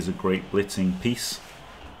it is a great blitzing piece.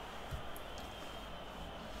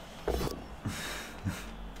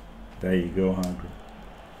 There you go, Hargreave.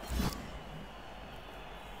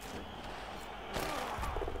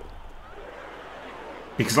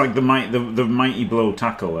 Because like the Mighty Blow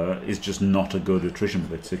tackler is just not a good attrition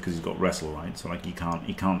blitzer because he's got wrestle, right? So like he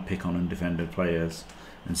can't pick on undefended players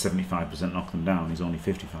and 75% knock them down. He's only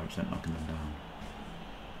 55% knocking them down,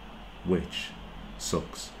 which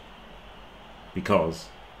sucks because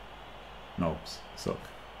knobs suck.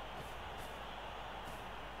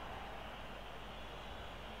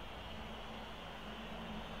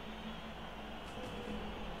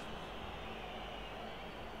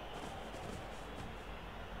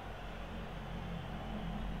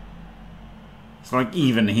 So like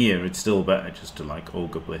even here, it's still better just to like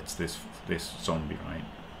ogre blitz this zombie, right?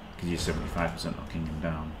 Because you're 75% knocking him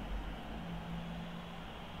down.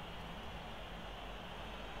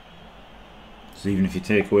 So even if you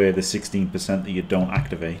take away the 16% that you don't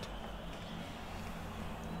activate,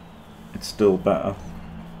 it's still better.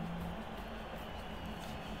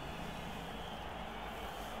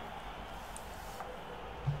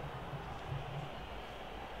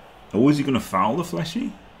 Oh, is he going to foul the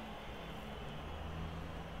fleshy?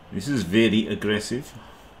 This is very aggressive.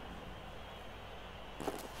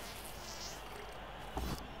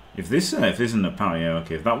 If this isn't a POW, yeah,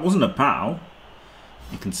 okay. If that wasn't a POW,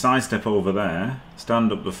 you can sidestep over there,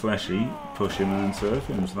 stand up the fleshy, push him and surf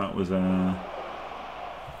him. So that was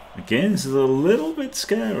again, this is a little bit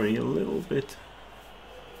scary, a little bit.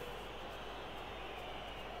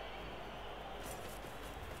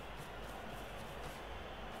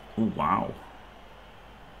 Oh wow.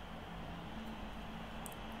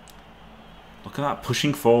 Look at that,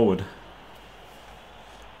 pushing forward.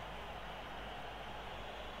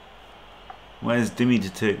 Where's Dimmy to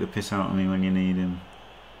take the piss out of me when you need him?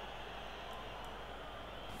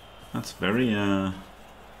 That's very, a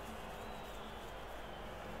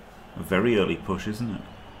very early push, isn't it?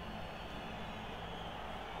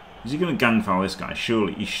 Is he going to gang foul this guy?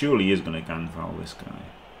 Surely, he surely is going to gang foul this guy.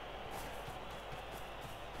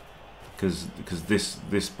 Because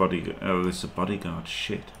this bodyguard, oh, this is a bodyguard.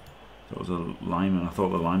 Shit. That was a lineman. I thought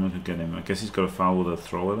the lineman could get him. I guess he's got to foul with a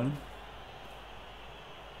thrower then.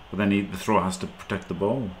 But then the thrower has to protect the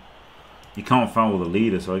ball. You can't foul with a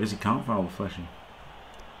leader, so I guess he can't foul with fleshy.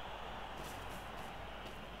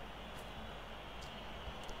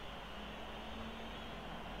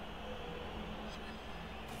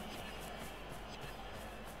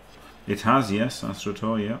 It has, yes,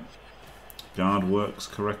 Astrotor, yeah. Guard works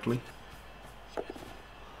correctly.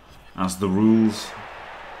 As the rules,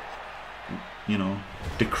 you know,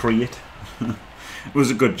 decree it. It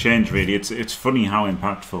was a good change, really. It's funny how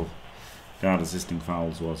impactful guard assisting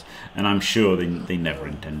fouls was, and I'm sure they never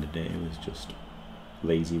intended it. It was just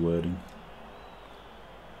lazy wording.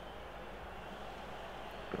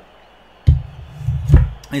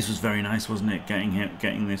 This was very nice, wasn't it?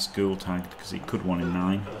 Getting this ghoul tagged because he could 1 in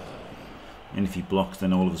 9, and if he blocks,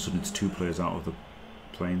 then all of a sudden it's 2 players out of the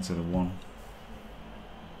play instead of 1.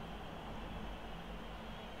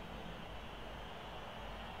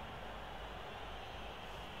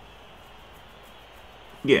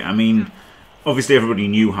 Yeah, I mean, obviously everybody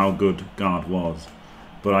knew how good guard was,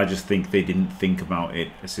 but I just think they didn't think about it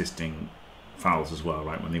assisting fouls as well,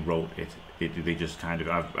 right? When they wrote it, they just kind of,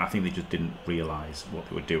 I think they just didn't realise what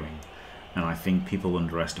they were doing, and I think people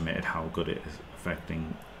underestimated how good it is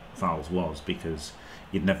affecting fouls was, because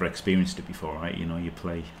you'd never experienced it before, right? You know, you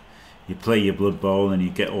play your Blood Bowl and you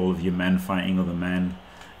get all of your men fighting other men,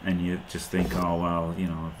 and you just think, oh well, you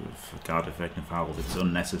know, for guard affecting fouls it's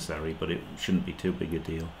unnecessary, but it shouldn't be too big a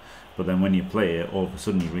deal. But then when you play it, all of a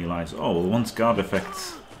sudden you realise, oh well, once guard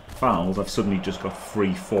affects fouls, I've suddenly just got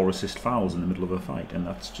 3 4-assist fouls in the middle of a fight, and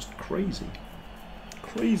that's just crazy.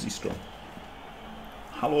 Crazy stuff.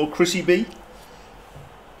 Hello, Chrissy B.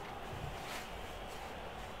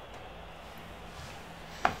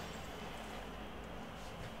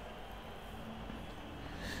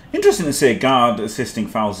 Interesting to say guard assisting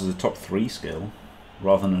fouls is a top 3 skill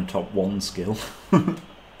rather than a top 1 skill.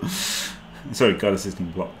 Sorry, guard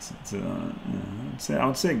assisting blocks. I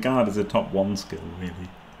would say guard is a top 1 skill, really.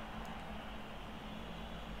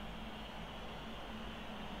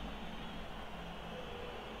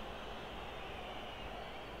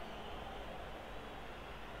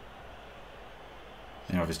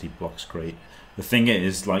 And obviously block's great. The thing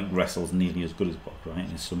is, like, wrestle's nearly as good as block, right?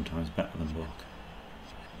 And it's sometimes better than block.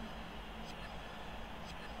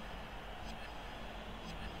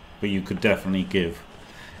 But you could definitely give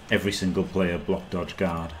every single player block, dodge,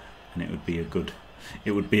 guard, and it would be a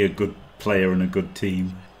good player and a good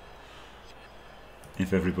team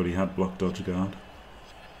if everybody had block, dodge, guard.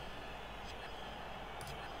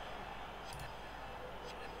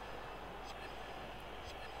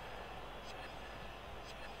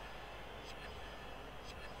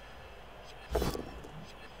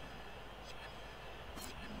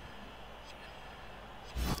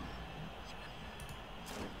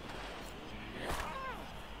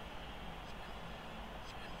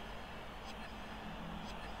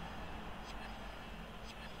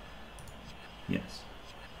 Yes.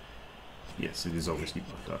 Yes, it is obviously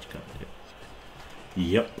block, dodge, guard.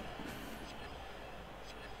 Yep.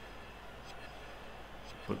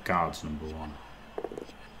 But guard's number 1.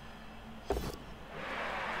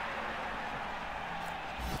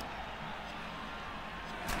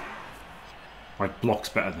 Like, block's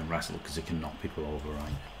better than wrestle because it can knock people over,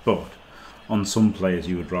 right? But on some players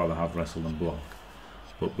you would rather have wrestle than block.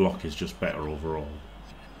 But block is just better overall.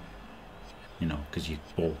 You know, because your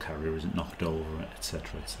ball carrier isn't knocked over,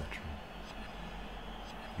 etc., etc.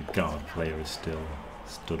 Your guard player is still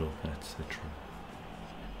stood up, etc.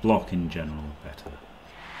 Block in general better.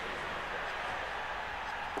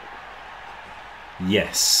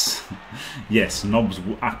 Yes. Yes, Knobs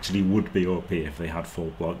actually would be OP if they had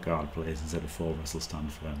 4 block guard players instead of 4 wrestle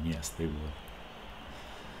stand firm. Yes, they would.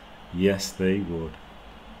 Yes, they would.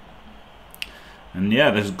 And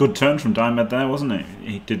yeah, there's a good turn from Diomed there, wasn't it?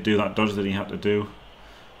 He did do that dodge that he had to do.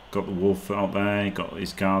 Got the wolf out there, he got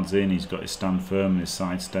his guards in, he's got his stand firm and his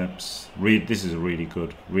side steps. This is a really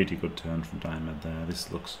good turn from Diomed there.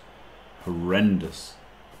 This looks horrendous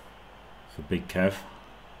for Big Kev.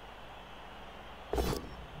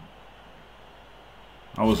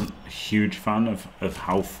 I wasn't a huge fan of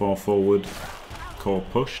how far forward Core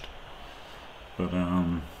pushed, but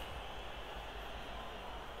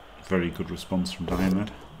very good response from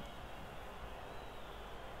Diomed.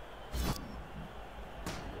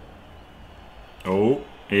 Oh,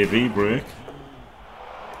 AV break.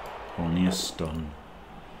 Only a stun.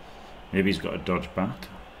 Maybe he's got a dodge back.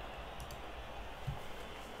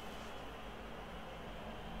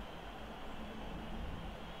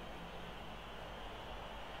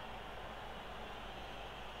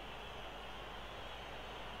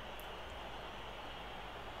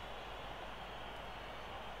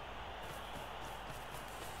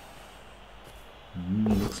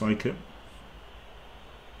 Looks like it.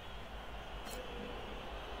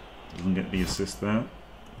 Doesn't get the assist there.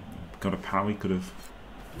 Got a power, he could have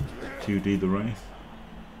 2D the Wraith.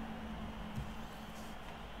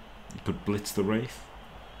 He could blitz the Wraith.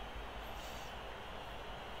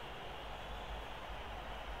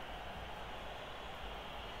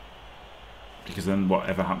 Because then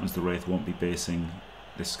whatever happens, the Wraith won't be basing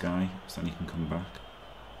this guy, so then he can come back.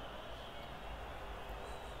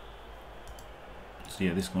 So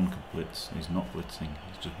yeah, this one could blitz. He's not blitzing,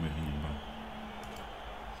 he's just moving him back.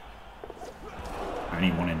 And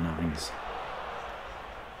he 1 in 9s.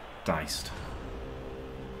 Diced.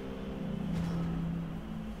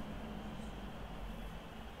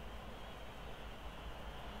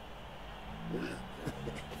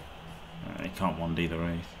 He can't 1D the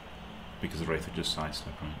Wraith because the Wraith would just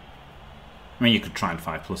sidestep, right? I mean, you could try and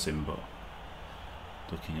 5+ him, but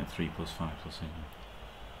looking at 3+5+ him.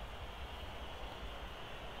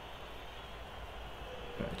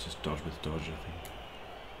 Better just dodge with dodge, I think.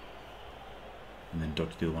 And then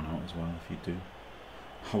dodge the other one out as well if you do.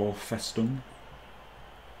 Hollow Festung.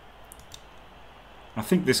 I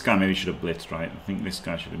think this guy maybe should have blitzed, right? I think this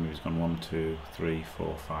guy should have maybe gone 1, 2, 3,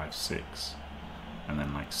 4, 5, 6. And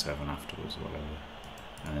then like 7 afterwards or whatever.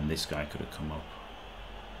 And then this guy could have come up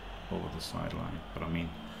over the sideline. But I mean,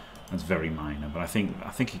 that's very minor. But I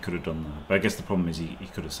think he could have done that. But I guess the problem is he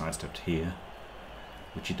could have sidestepped here,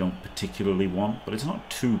 which you don't particularly want. But it's not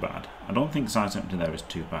too bad. I don't think sidestepping to there is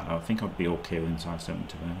too bad. I think I'd be okay with sidestepping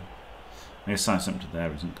to there. I guess sidestepping to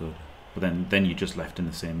there isn't good. But then you're just left in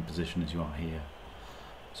the same position as you are here.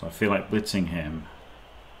 So I feel like blitzing him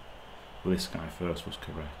with this guy first was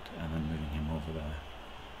correct, and then moving him over there.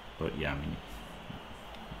 But yeah, I mean,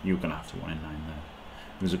 you're gonna have to 1 in 9 there.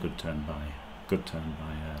 It was a good turn by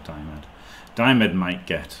Diomed. Diomed might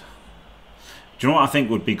get. Do you know what I think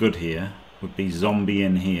would be good here? Would be zombie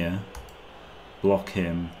in here, block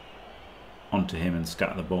him, onto him, and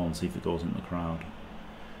scatter the ball and see if it goes into the crowd.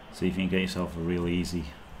 See if you can get yourself a real easy.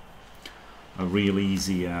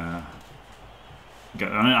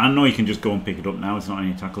 I know you can just go and pick it up now, it's not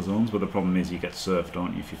any tackle zones, but the problem is you get surfed,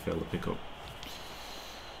 don't you, if you fail to pick up.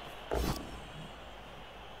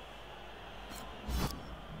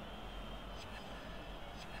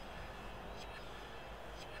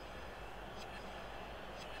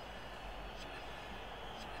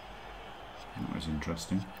 That was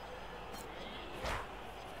interesting.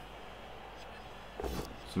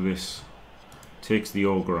 So this takes the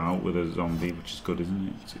ogre out with a zombie, which is good, isn't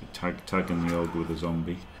it? So tagging the ogre with a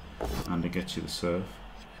zombie, and it gets you the surf.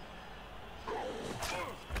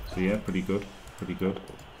 So yeah, pretty good, pretty good.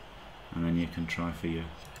 And then you can try for your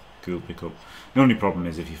ghoul pickup. The only problem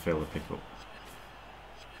is if you fail to pick up.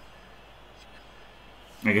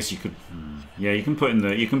 I guess you could, yeah, you can put in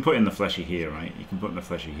the fleshy here, right? You can put in the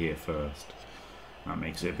fleshy here first. That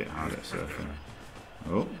makes it a bit harder to surf.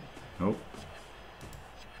 Oh, oh.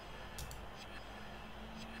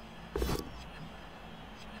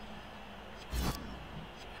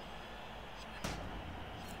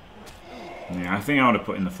 Yeah, I think I would have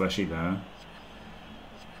put in the fleshy there,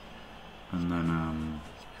 and then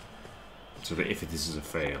so that if this is a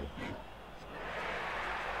fail,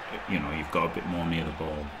 you know, you've got a bit more near the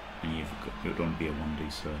ball, and it would only be a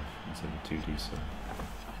 1D serve instead of a 2D serve.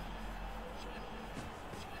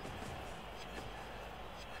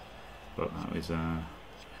 But that was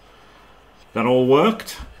that all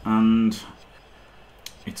worked, and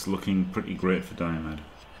it's looking pretty great for Diomed.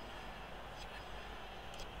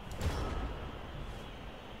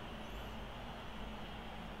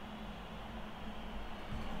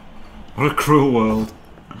 What a cruel world.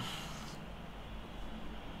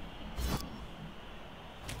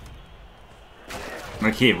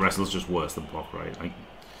 Like here, wrestler's just worse than block, right? Like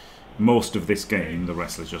most of this game, the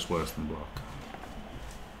wrestler's just worse than block.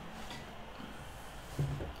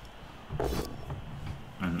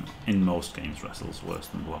 And in most games, wrestle's worse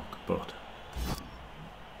than block, but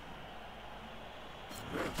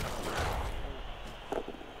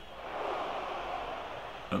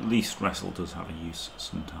at least wrestle does have a use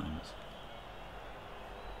sometimes.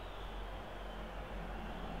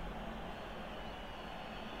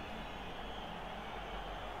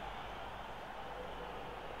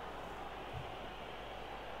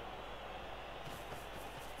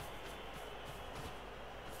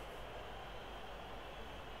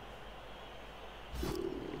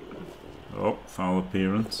 Oh, foul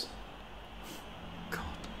appearance. God.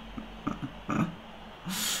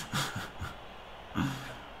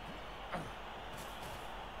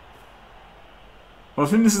 Well, I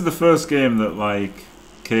think this is the first game that, like,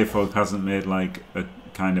 KFoged hasn't made, like, a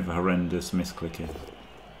kind of a horrendous misclicking.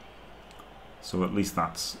 So at least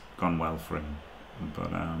that's gone well for him. But,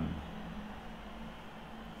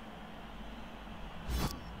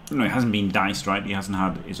 you know, it hasn't been diced, right? He hasn't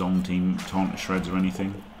had his own team torn to shreds or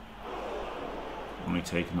anything. Only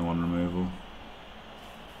taken the 1 removal.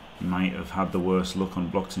 He might have had the worst luck on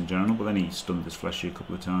blocks in general, but then he stunned his fleshy a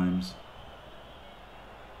couple of times.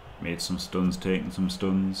 Made some stuns, taken some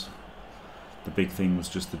stuns. The big thing was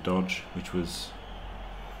just the dodge, which was,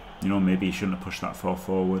 you know, maybe he shouldn't have pushed that far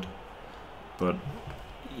forward. But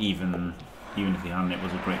even if he hadn't, it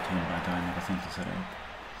was a great turn by Diomed, I think, to set it up.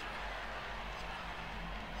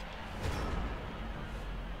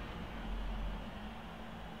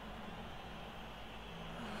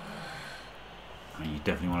 You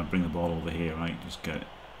definitely want to bring the ball over here, right? Just get it,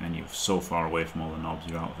 and you're so far away from all the knobs,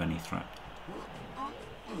 you're out of any threat.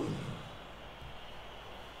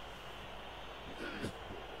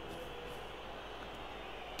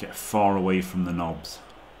 Get far away from the knobs.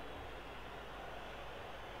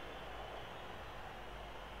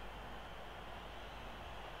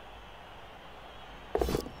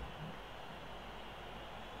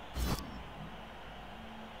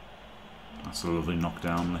 That's a lovely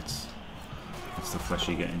knockdown. Let's the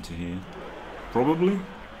fleshy get into here. Probably.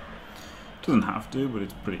 Doesn't have to, but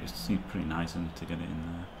it seems pretty nice to get it in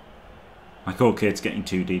there. Like, okay, it's getting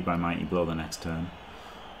 2D'd by Mighty Blow the next turn,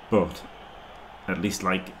 but at least,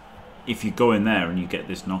 like, if you go in there and you get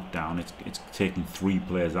this knockdown, it's taking 3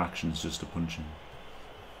 players' actions just to punch him.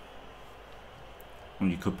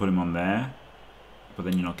 Well, you could put him on there, but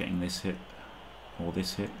then you're not getting this hit or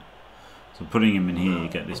this hit. So putting him in here, you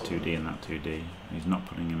get this 2D and that 2D. He's not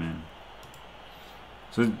putting him in.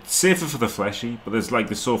 So it's safer for the fleshy, but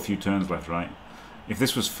there's so few turns left, right? If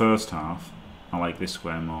this was first half, I like this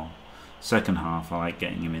square more. Second half, I like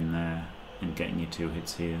getting him in there and getting you 2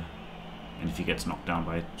 hits here. And if he gets knocked down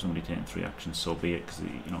by somebody taking 3 actions, so be it, because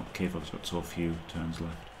KFoged's got so few turns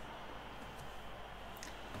left.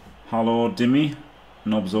 Hello, Dimmy.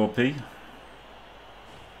 Nobs OP.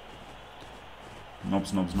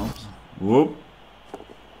 Nobs. Whoop.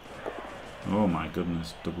 Oh my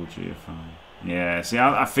goodness, double GFI. Yeah, see,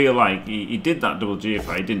 I feel like he did that double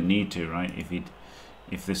GFI. He didn't need to, right?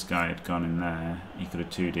 If this guy had gone in there, he could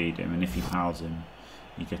have 2D'd him, and if he pals him,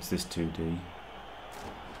 he gets this 2D.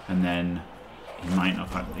 And then he might not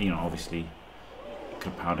have, obviously,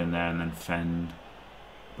 could have piled in there and then fend.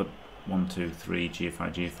 But 1, 2, 3,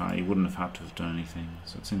 GFI, he wouldn't have had to have done anything.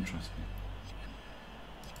 So it's interesting.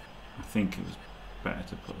 I think it was better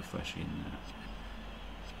to put the fleshy in there.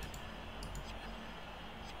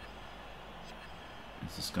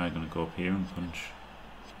 Is this guy going to go up here and punch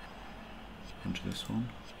this one?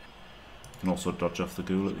 You can also dodge off the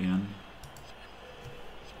ghoul at the end.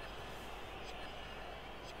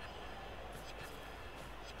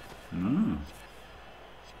 No.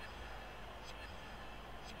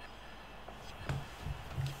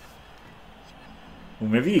 Well,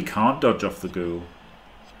 maybe you can't dodge off the ghoul.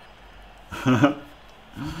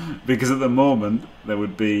 Because at the moment there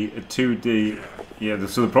would be a 2D. Yeah,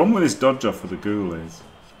 so the problem with this dodge off with the ghoul is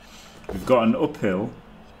we've got an uphill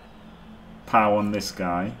power on this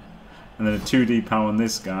guy, and then a 2D power on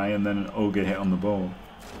this guy, and then an ogre hit on the ball.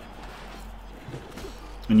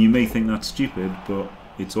 And you may think that's stupid, but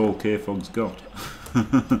it's all KFoged's got.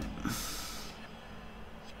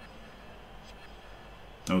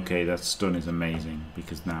 Okay, that stun is amazing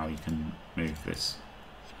because now you can move this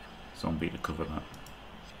zombie to cover that.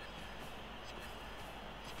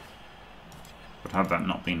 But had that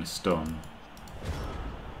not been a stun,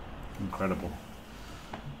 incredible.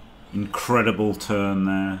 Incredible turn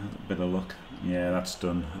there. A bit of luck. Yeah, that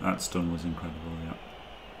stun was incredible, yeah.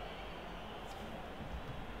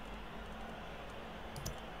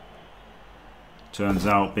 Turns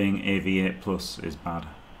out being AV8 plus is bad.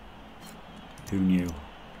 Who knew?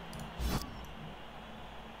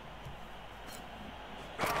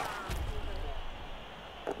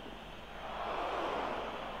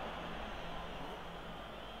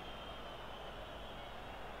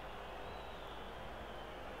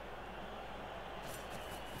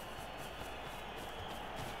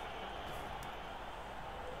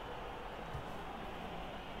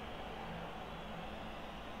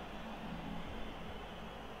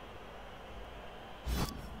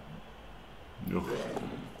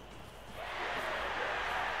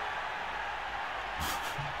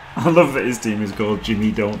 I love that his team is called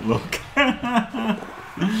Jimmy Don't Look. Now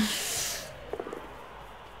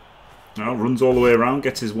runs all the way around,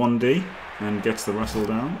 gets his 1D, and gets the wrestle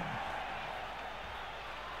down.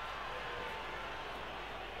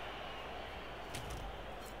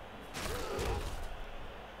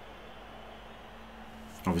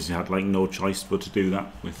 Obviously had like no choice but to do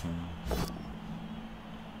that with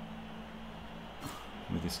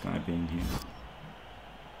this guy being here.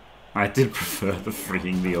 I did prefer the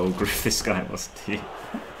freeing the ogre if this guy wasn't here.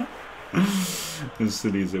 As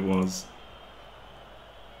silly as it was.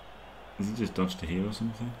 Has he just dodged to here or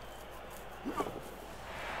something?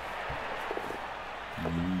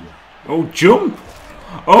 Oh, jump!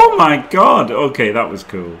 Oh my god! Okay, that was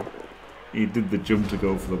cool. He did the jump to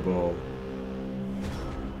go for the ball.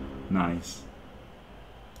 Nice.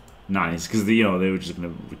 Nice, because they were just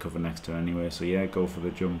going to recover next turn anyway, so yeah, go for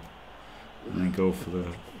the jump. And then go for the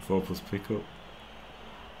 4+ pickup.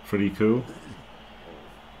 Pretty cool.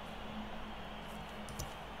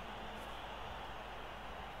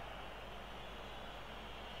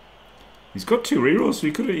 He's got 2 rerolls, so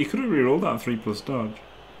he could have rerolled that 3+ dodge.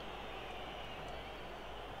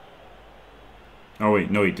 Oh wait,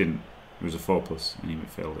 no he didn't. It was a 4+, and he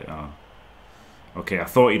failed it. Ah. Okay, I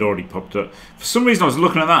thought he'd already popped up. For some reason I was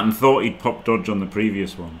looking at that and thought he'd popped dodge on the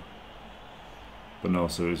previous one. But no,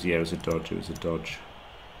 so it was a dodge,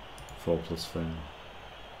 4+ fail.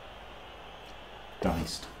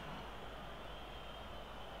 Diced.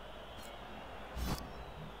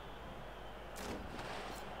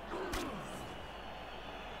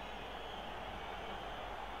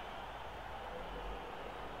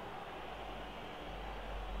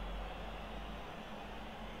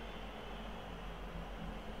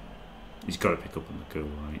 He's got to pick up on the ghoul,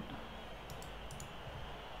 right?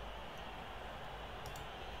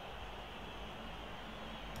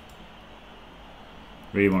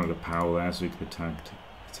 Really wanted a power there so he could attack the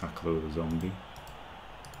tackler with a zombie.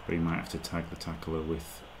 But he might have to tag the tackler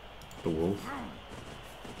with the wolf.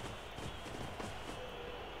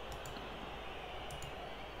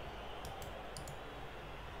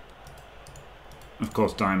 Of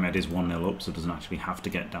course, Diomed is 1-0 up, so doesn't actually have to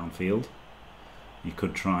get downfield. You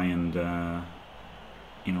could try and,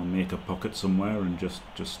 you know, make a pocket somewhere and just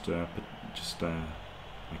like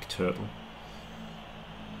turtle.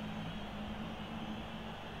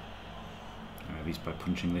 At least by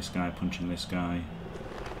punching this guy, punching this guy,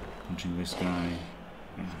 punching this guy.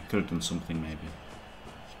 Yeah, could have done something maybe,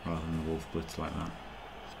 rather than the wolf blitz like that.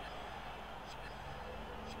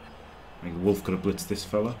 Like the wolf could have blitzed this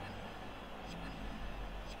fella.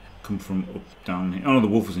 Come from up, down here. Oh no, the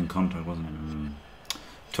wolf was in contact, wasn't it?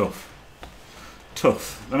 Tough.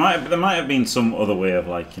 Tough. There might have been some other way of,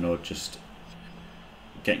 like, you know, just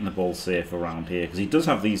getting the ball safe around here, because he does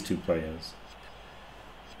have these two players.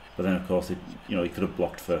 But then of course, you know, he could have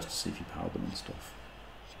blocked first to see if he powered them and stuff.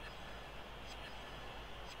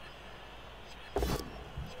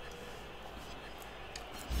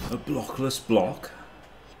 A blockless block.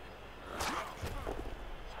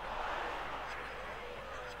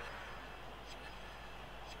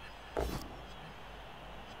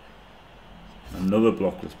 Another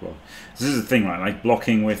blockless block. This is the thing, right? Like,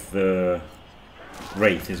 blocking with the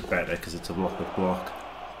Wraith is better because it's a blockless block.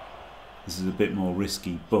 This is a bit more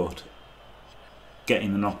risky, but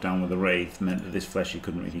getting the knockdown with the Wraith meant that this fleshy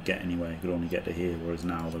couldn't really get anywhere. He could only get to here, whereas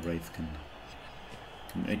now the Wraith can...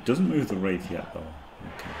 It doesn't move the Wraith yet, though.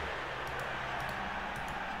 Okay.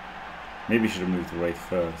 Maybe should have moved the Wraith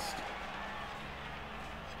first.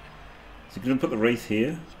 Is he going to put the Wraith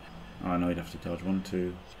here? Oh, no, he'd have to dodge. 1,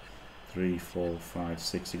 2, 3, 4, 5,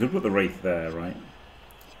 6. He could put the Wraith there, right?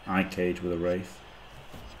 Eye cage with a Wraith.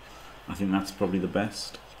 I think that's probably the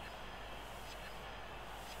best.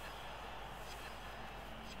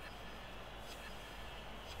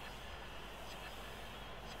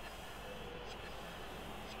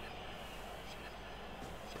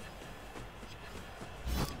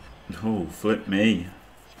 Oh, flip me.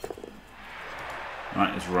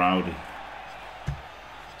 That is rowdy.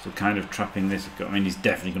 So kind of trapping this. I mean, he's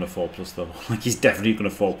definitely going to 4+ though. Like, he's definitely going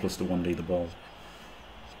to 4+ to 1D the ball.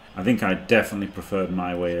 I think I definitely preferred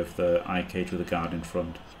my way of the eye cage with a guard in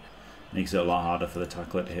front. Makes it a lot harder for the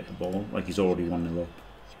tackler to hit the ball. Like, he's already 1-0 up.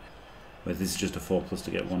 But this is just a 4+ to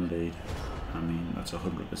get 1D'd. I mean, that's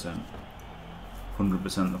 100%.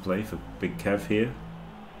 100% the play for Big Kev here.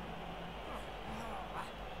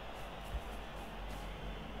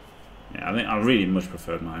 Yeah, I think I really much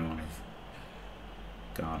preferred my one of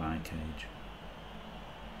guard eye cage.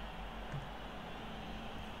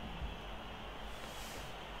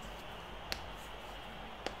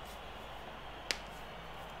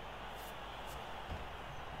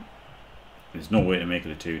 There's no way to make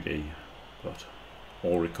it a 2D, but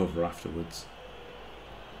or recover afterwards.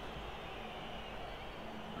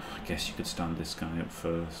 I guess you could stand this guy up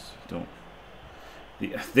first. Don't.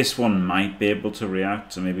 This one might be able to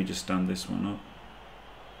react, so maybe just stand this one up.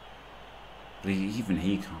 But even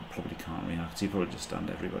he probably can't react. He probably just stand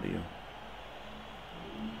everybody up.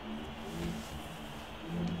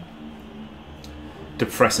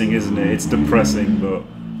 Depressing, isn't it? It's depressing, but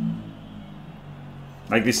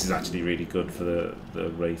like, this is actually really good for the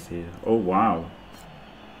Wraith here. Oh wow.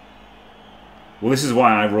 Well, this is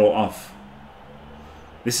why I wrote off.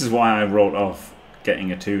 This is why I wrote off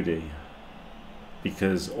getting a 2D.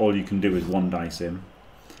 Because all you can do is 1 dice him,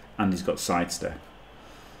 and he's got sidestep.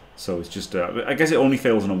 So it's just I guess it only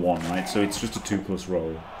fails on a 1, right? So it's just a 2+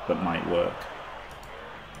 roll that might work.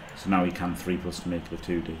 So now he can 3+ to make it a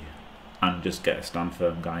 2D, and just get a stand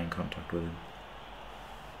firm guy in contact with him.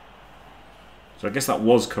 So I guess that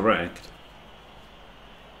was correct,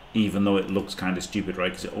 even though it looks kind of stupid,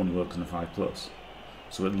 right? Because it only works on a 5+.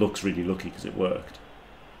 So it looks really lucky because it worked,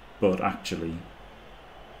 but actually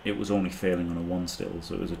it was only failing on a 1 still,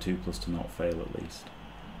 so it was a 2+ to not fail at least.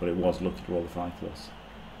 But it was lucky to roll the 5+.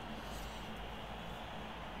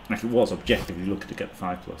 Like, it was objectively lucky to get the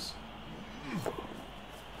 5+.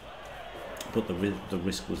 But the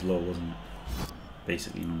risk was low, wasn't it?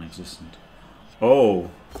 Basically non-existent. Oh!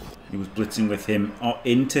 He was blitzing with him. Oh,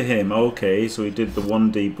 into him. Okay, so he did the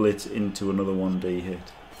 1D blitz into another 1D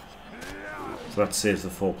hit. So that saves the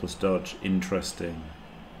 4+ dodge. Interesting.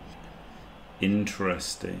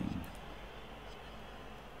 Interesting.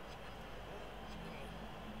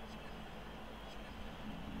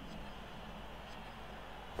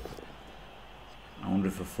 I wonder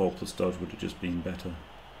if a 4+ dodge would have just been better.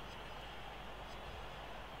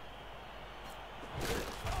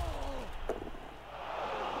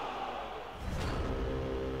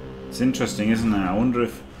 It's interesting, isn't it? I wonder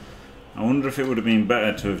if it would have been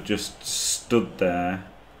better to have just stood there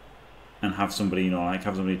and have somebody, you know, like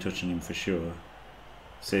have somebody touching him for sure.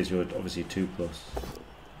 Says you're obviously a 2+,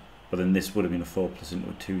 but then this would have been a 4+ into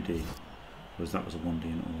a 2D, whereas that was a 1D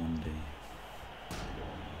into a 1D.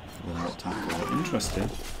 Without tackle. Interesting.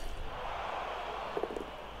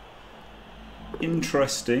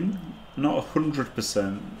 Interesting. Not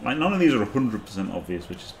 100%. Like, none of these are 100% obvious,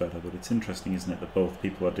 which is better, but it's interesting, isn't it, that both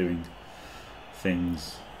people are doing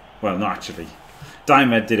things. Well, no, actually.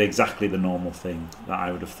 Diomed did exactly the normal thing that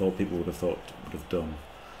I would have thought people would have done.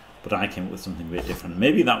 But I came up with something a bit different.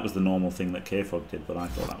 Maybe that was the normal thing that KFoged did, but I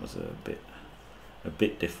thought that was a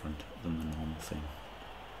bit different than the normal thing.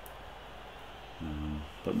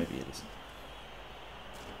 But maybe it isn't.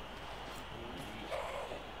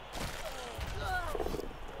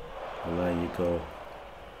 Well, there you go.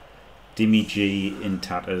 Dimmy G in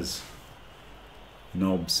tatters.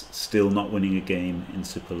 Nobs still not winning a game in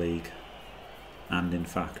Super League. And in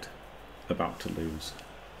fact, about to lose.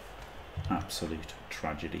 Absolute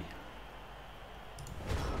tragedy.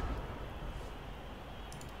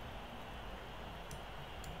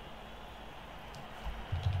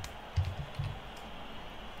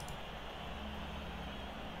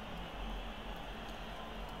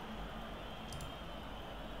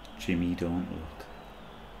 Jimmy, don't look.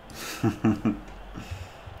 I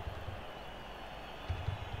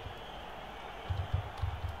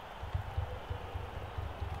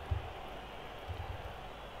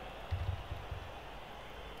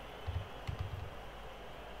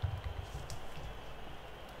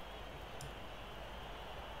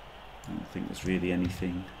don't think there's really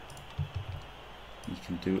anything you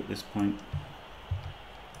can do at this point.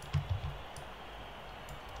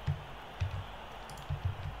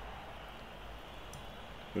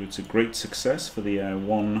 But it's a great success for the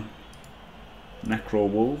 1 Necro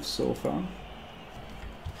Wolves so far.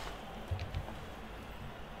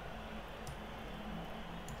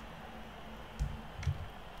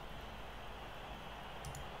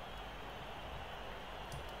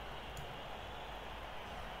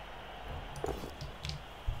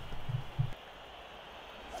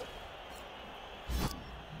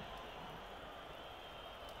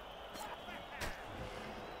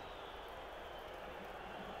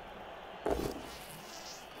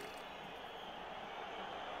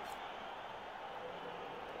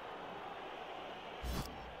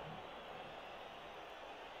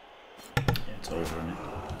 It's over, isn't it?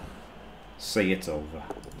 Say it's over.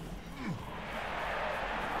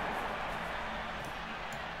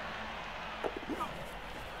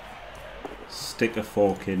 Stick a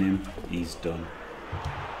fork in him, he's done.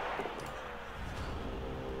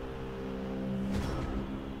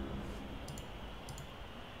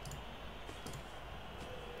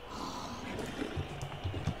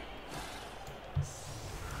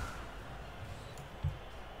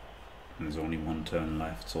 There's only 1 turn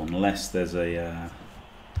left, so unless there's a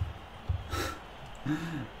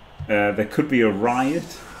there could be a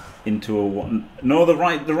riot into a one. No, the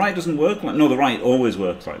riot doesn't work like. No, the riot always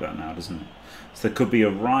works like that now, doesn't it? So there could be a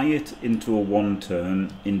riot into a 1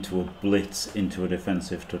 turn, into a blitz, into a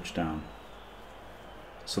defensive touchdown.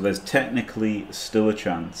 So there's technically still a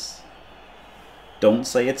chance. Don't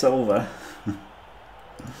say it's over,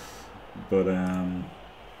 but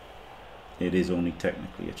it is only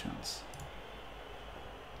technically a chance.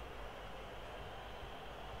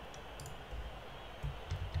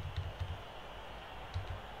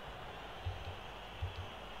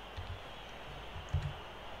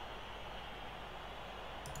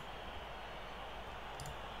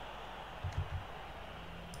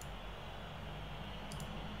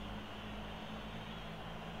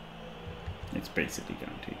 It's basically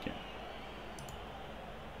guaranteed, yeah.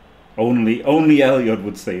 Only Elliot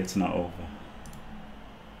would say it's not over.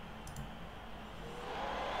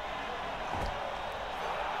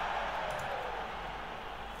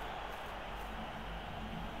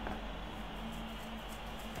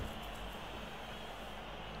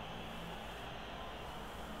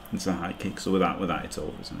 It's a high kick, so with that it's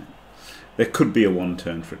over, isn't it? There could be a 1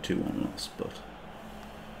 turn for a 2-1 loss, but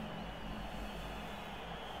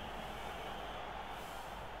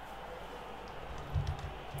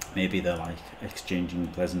maybe they're like exchanging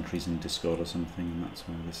pleasantries in Discord or something, and that's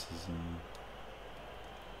why this is.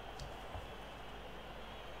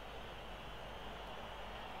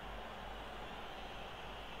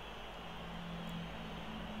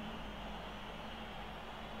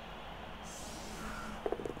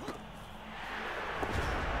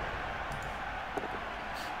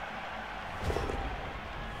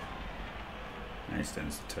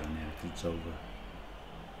 is the turn, yeah, 'cause it's over.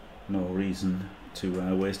 No reason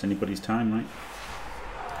to waste anybody's time, right?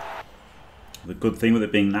 The good thing with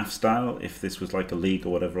it being NAF style, if this was like a league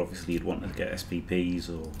or whatever, obviously you'd want to get SPPs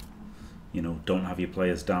or, you know, don't have your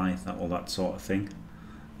players die, all that sort of thing.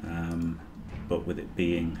 But with it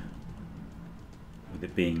being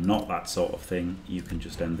not that sort of thing, you can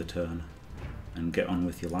just end the turn and get on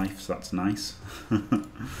with your life, so that's nice. So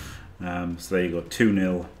there you go,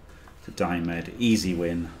 2-0 to Diomed, easy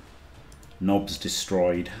win. Knobs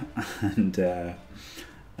destroyed, and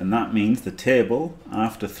that means the table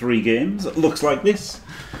after 3 games looks like this.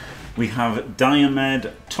 We have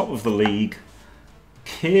Diomed top of the league.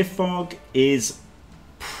 KFoged is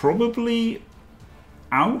probably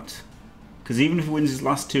out, because even if he wins his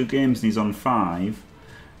last 2 games and he's on 5,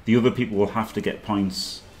 the other people will have to get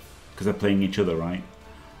points because they're playing each other, right?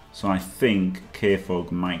 So I think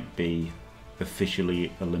KFoged might be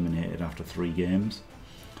officially eliminated after 3 games.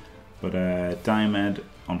 But Diomed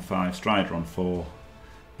on 5, Strider on 4,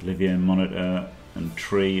 Olivier, Monitor, and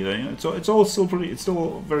Tree. It's all still pretty. It's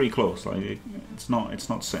still very close. Like it's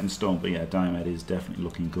not set in stone. But yeah, Diomed is definitely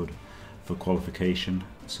looking good for qualification.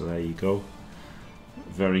 So there you go.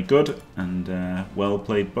 Very good and well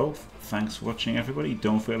played both. Thanks for watching, everybody.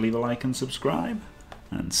 Don't forget to leave a like and subscribe,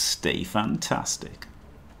 and stay fantastic.